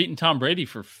mean, they were beating Tom Brady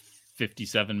for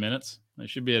 57 minutes. They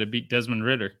should be able to beat Desmond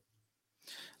Ridder.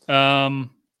 And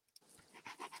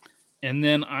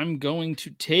then I'm going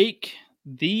to take for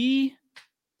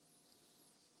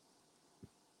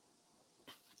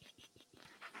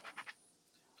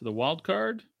the wild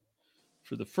card,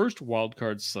 for the first wild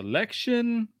card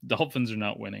selection, Dolphins are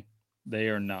not winning. They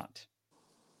are not.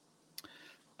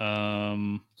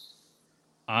 I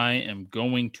am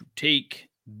going to take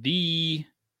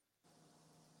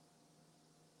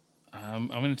I'm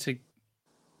going to take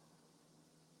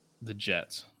the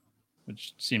Jets,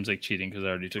 which seems like cheating because I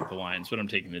already took the Lions, but I'm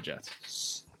taking the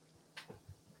Jets.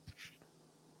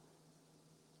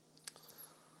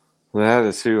 That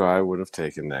is who I would have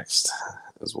taken next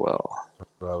as well.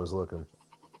 I was looking.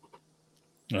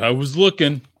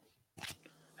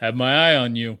 Had my eye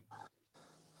on you.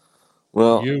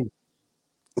 Well,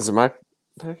 is it my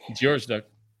pick? It's yours, Doug.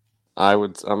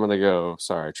 I'm going to go.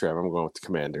 Sorry, Trev. I'm going with the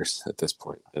Commanders at this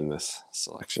point in this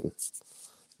selection.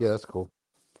 Yeah, that's cool.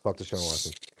 Fuck the Sean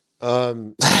Watson.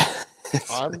 I'm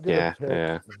gonna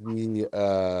pick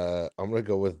I'm gonna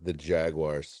go with the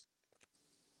Jaguars.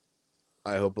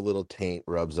 I hope a little taint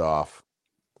rubs off,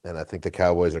 and I think the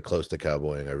Cowboys are close to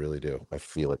cowboying. I really do. I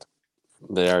feel it.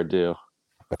 They are due.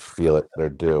 I feel it. They're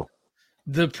due.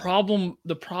 The problem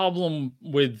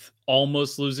with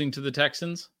almost losing to the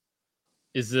Texans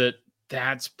is that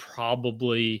that's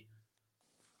probably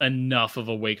enough of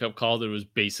a wake-up call that it was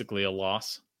basically a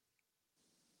loss.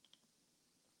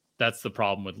 That's the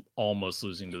problem with almost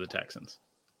losing to the Texans.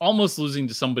 Almost losing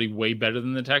to somebody way better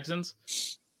than the Texans.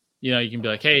 You can be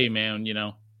like, hey, man,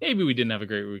 maybe we didn't have a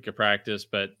great week of practice,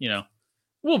 but,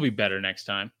 we'll be better next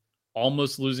time.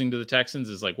 Almost losing to the Texans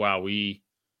is like, wow, we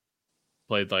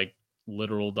played like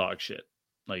literal dog shit.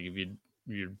 Like if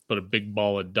you put a big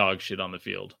ball of dog shit on the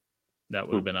field, that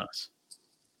would have been us.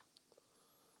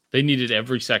 They needed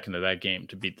every second of that game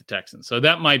to beat the Texans. So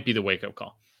that might be the wake-up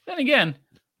call. Then again,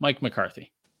 Mike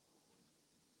McCarthy.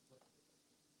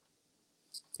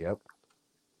 Yep.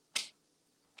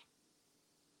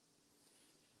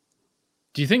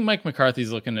 Do you think Mike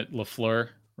McCarthy's looking at LaFleur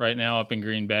right now up in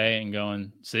Green Bay and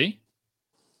going, see?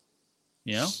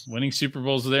 Winning Super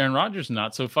Bowls with Aaron Rodgers,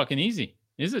 not so fucking easy.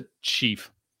 Is it,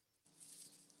 Chief?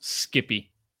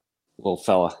 Skippy. Little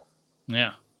fella.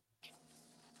 Yeah.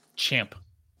 Champ.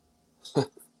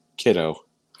 Kiddo.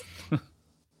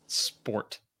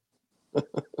 Sport.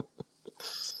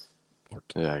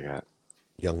 Yeah, I got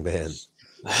Young man.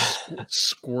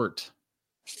 Squirt.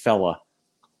 Fella.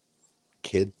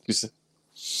 Kid. Did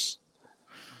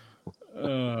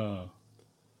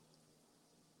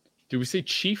we say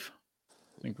Chief?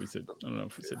 I think we said. I don't know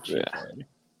if we said Chief already.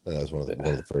 That was one of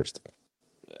the first.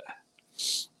 Yeah.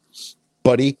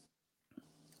 Buddy.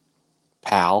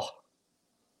 Pal.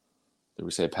 Did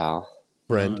we say pal?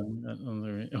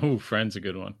 Friend. Friend's a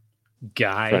good one.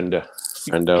 Guy. Friendo.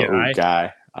 Guy. Ooh,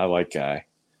 Guy. I like Guy.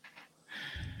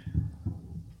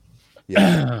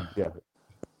 Yeah. Yeah.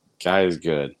 Guy is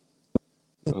good.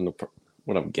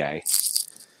 What up, Guy?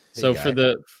 So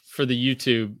Guy. for the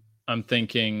YouTube, I'm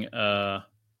thinking. I'll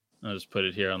just put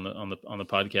it here on the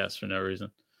podcast for no reason.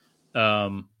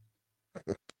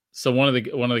 So one of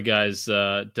the guys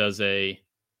does a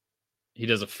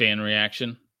fan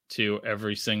reaction to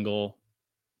every single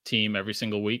team every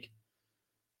single week,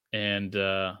 and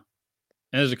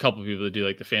there's a couple of people that do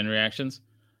like the fan reactions.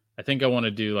 I think I want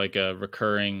to do like a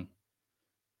recurring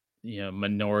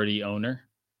minority owner,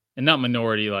 and not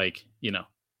minority like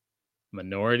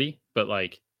minority, but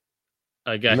like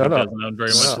a guy who doesn't own very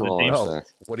much of the team. No.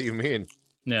 What do you mean?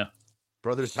 Yeah,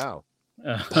 Brothers how?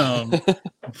 So I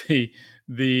think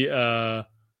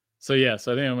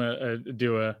I'm gonna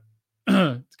do a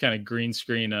kind of green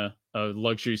screen a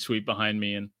luxury suite behind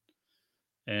me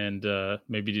and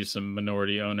maybe do some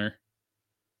minority owner,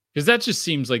 because that just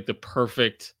seems like the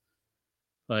perfect,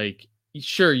 like,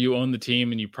 sure, you own the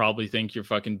team and you probably think you're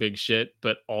fucking big shit,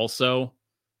 but also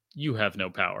you have no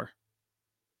power.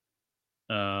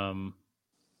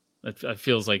 It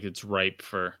feels like it's ripe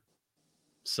for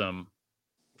some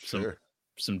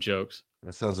jokes.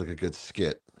 That sounds like a good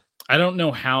skit. I don't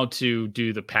know how to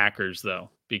do the Packers though,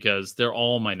 because they're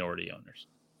all minority owners,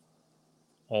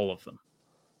 all of them.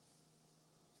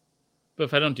 But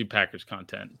if I don't do Packers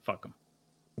content, fuck them.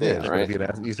 Yeah, right.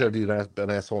 You said be an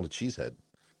asshole and a cheesehead.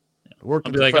 Yeah.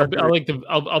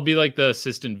 I'll be like the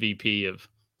assistant VP of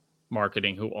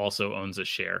marketing who also owns a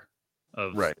share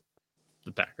of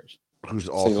the Packers. Who's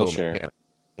also share.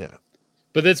 Yeah.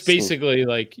 But that's basically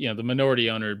like, the minority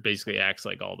owner basically acts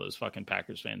like all those fucking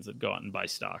Packers fans that go out and buy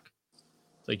stock.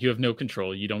 It's like, you have no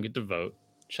control. You don't get to vote.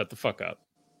 Shut the fuck up.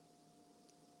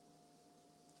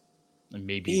 And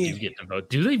maybe you do get to vote.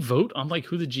 Do they vote on like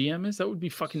who the GM is? That would be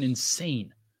fucking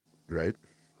insane. Right.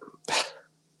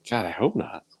 God, I hope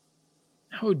not.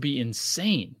 That would be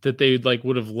insane that they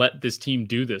would have let this team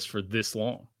do this for this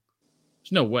long.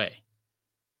 There's no way.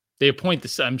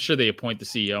 I'm sure they appoint the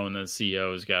CEO, and then the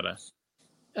CEO has got to.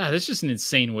 That's just an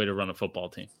insane way to run a football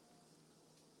team.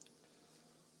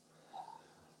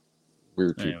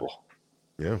 Weird people.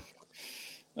 Yeah.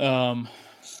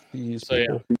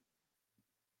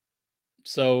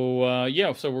 So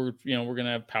we're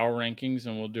gonna have power rankings,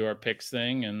 and we'll do our picks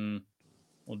thing, and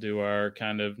we'll do our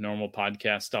kind of normal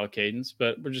podcast style cadence,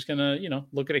 but we're just gonna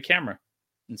look at a camera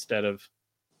instead of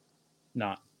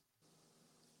not.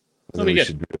 That'll be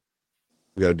good.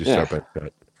 We gotta do start bench cut.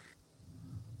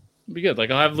 It'll be good.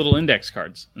 Like, I'll have little index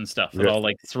cards and stuff that I'll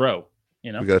throw.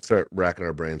 We gotta start racking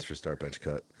our brains for start bench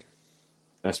cut.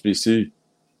 SBC.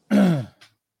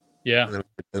 Yeah. And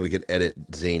then we could edit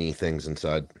zany things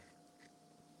inside.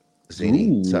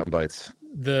 Zany sound bites.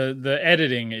 The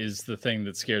editing is the thing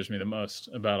that scares me the most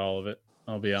about all of it.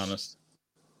 I'll be honest.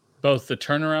 Both the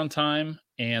turnaround time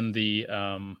and the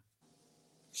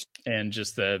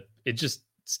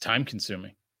it's time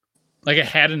consuming. Like, I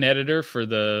had an editor for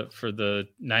the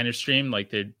Niners stream. Like,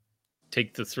 they'd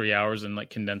take the 3 hours and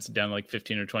condense it down to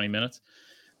 15 or 20 minutes.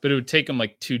 But it would take them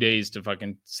 2 days to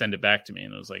fucking send it back to me.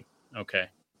 And I was like, okay.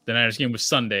 The Niners game was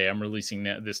Sunday. I'm releasing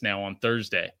this now on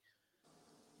Thursday.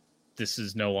 This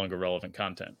is no longer relevant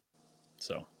content.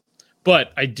 So,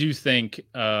 but I do think,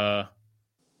 I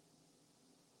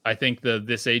think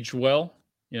This Aged Well,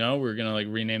 we're going to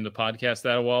rename the podcast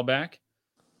that a while back.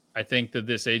 I think that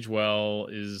This Aged Well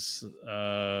is,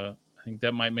 I think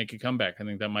that might make a comeback. I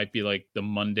think that might be the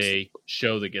Monday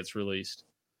show that gets released.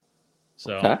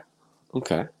 So,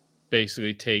 okay.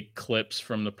 Basically take clips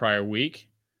from the prior week,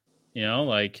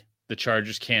 like the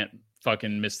Chargers can't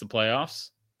fucking miss the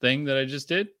playoffs thing that I just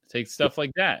did. Take stuff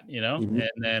like that, and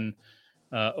then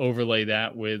overlay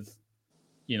that with,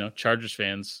 Chargers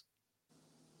fans.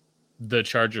 The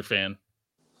Charger fan,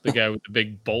 the guy with the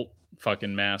big Bolt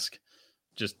fucking mask,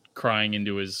 just crying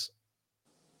into his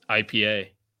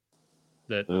IPA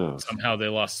that somehow they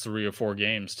lost 3 or 4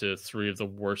 games to 3 of the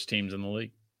worst teams in the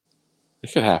league.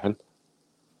 It could happen.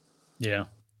 Yeah.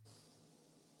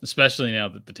 Especially now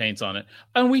that the taint's on it.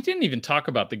 And we didn't even talk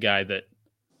about the guy that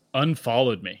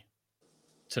unfollowed me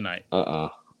tonight.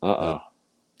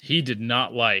 He did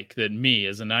not like that me,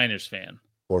 as a Niners fan,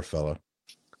 poor fella,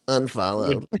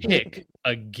 unfollowed, would pick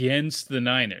against the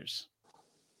Niners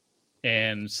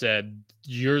and said,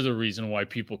 "You're the reason why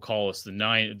people call us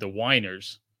the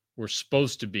whiners. We're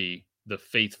supposed to be the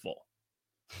faithful."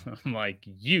 I'm like,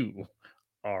 you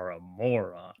are a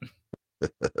moron.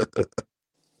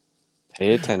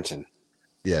 Pay attention.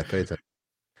 Yeah, pay attention.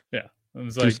 Yeah. I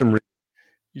was like,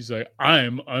 he's like,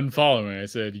 I'm unfollowing. I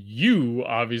said, you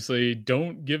obviously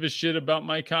don't give a shit about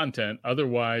my content.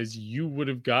 Otherwise, you would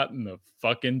have gotten the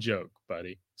fucking joke,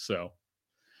 buddy. So,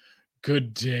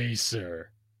 good day, sir.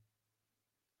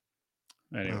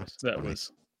 Anyways, that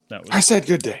was. I said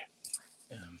good day.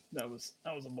 Yeah, that was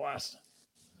a blast.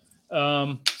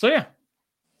 So yeah,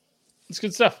 it's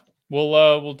good stuff.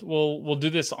 We'll do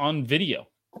this on video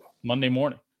Monday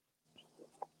morning.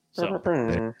 So,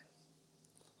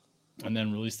 and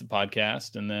then release the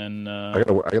podcast, and then I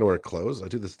gotta wear clothes. I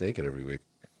do this naked every week.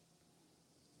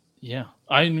 Yeah,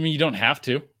 I mean, you don't have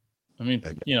to. I mean,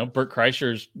 Bert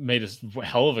Kreischer's made a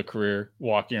hell of a career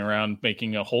walking around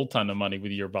making a whole ton of money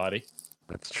with your body.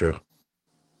 That's true.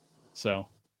 So,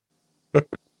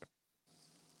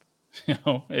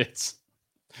 it's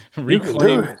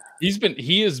reclaimed.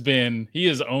 He has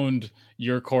owned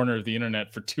your corner of the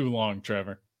internet for too long,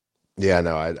 Trevor. Yeah,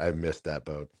 no, I missed that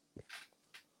boat.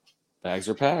 Bags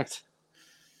are packed.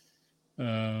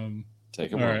 Take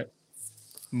them all right.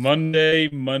 Monday.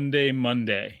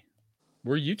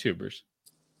 We're YouTubers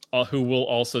who will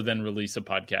also then release a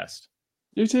podcast.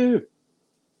 YouTube.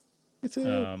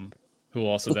 Who will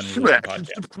also then release a podcast.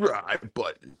 Subscribe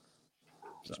button.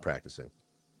 Just practicing.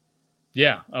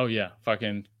 Yeah. Oh yeah.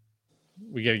 Fucking.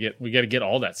 We gotta get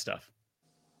all that stuff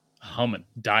humming,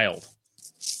 dialed.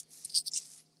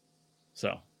 So,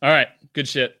 all right, good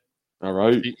shit. All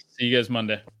right. See you guys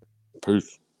Monday.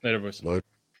 Peace. Later, boys. Later.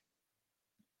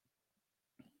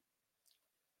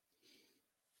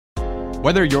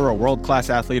 Whether you're a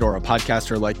world-class athlete or a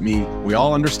podcaster like me, we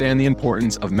all understand the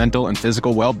importance of mental and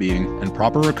physical well-being and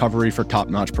proper recovery for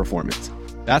top-notch performance.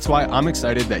 That's why I'm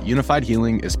excited that Unified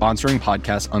Healing is sponsoring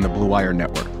podcasts on the Blue Wire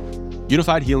Network.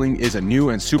 Unified Healing is a new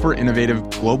and super innovative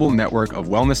global network of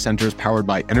wellness centers powered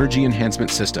by Energy Enhancement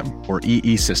System, or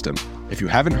EE System. If you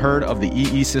haven't heard of the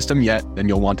EE System yet, then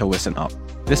you'll want to listen up.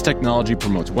 This technology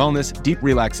promotes wellness, deep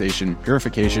relaxation,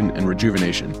 purification, and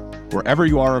rejuvenation. Wherever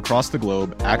you are across the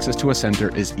globe, access to a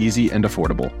center is easy and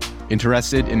affordable.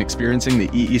 Interested in experiencing the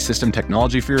EE System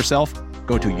technology for yourself?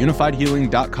 Go to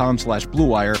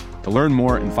unifiedhealing.com/bluewire to learn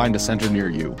more and find a center near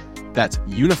you. That's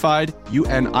unified,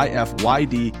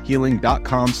 UNIFYD,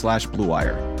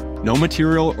 healing.com/bluewire. No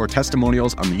material or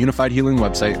testimonials on the Unified Healing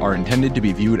website are intended to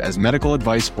be viewed as medical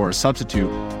advice or a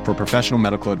substitute for professional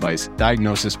medical advice,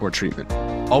 diagnosis, or treatment.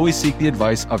 Always seek the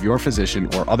advice of your physician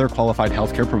or other qualified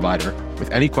healthcare provider with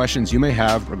any questions you may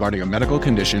have regarding a medical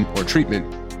condition or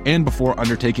treatment and before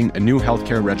undertaking a new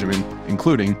healthcare regimen,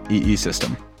 including EE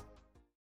System.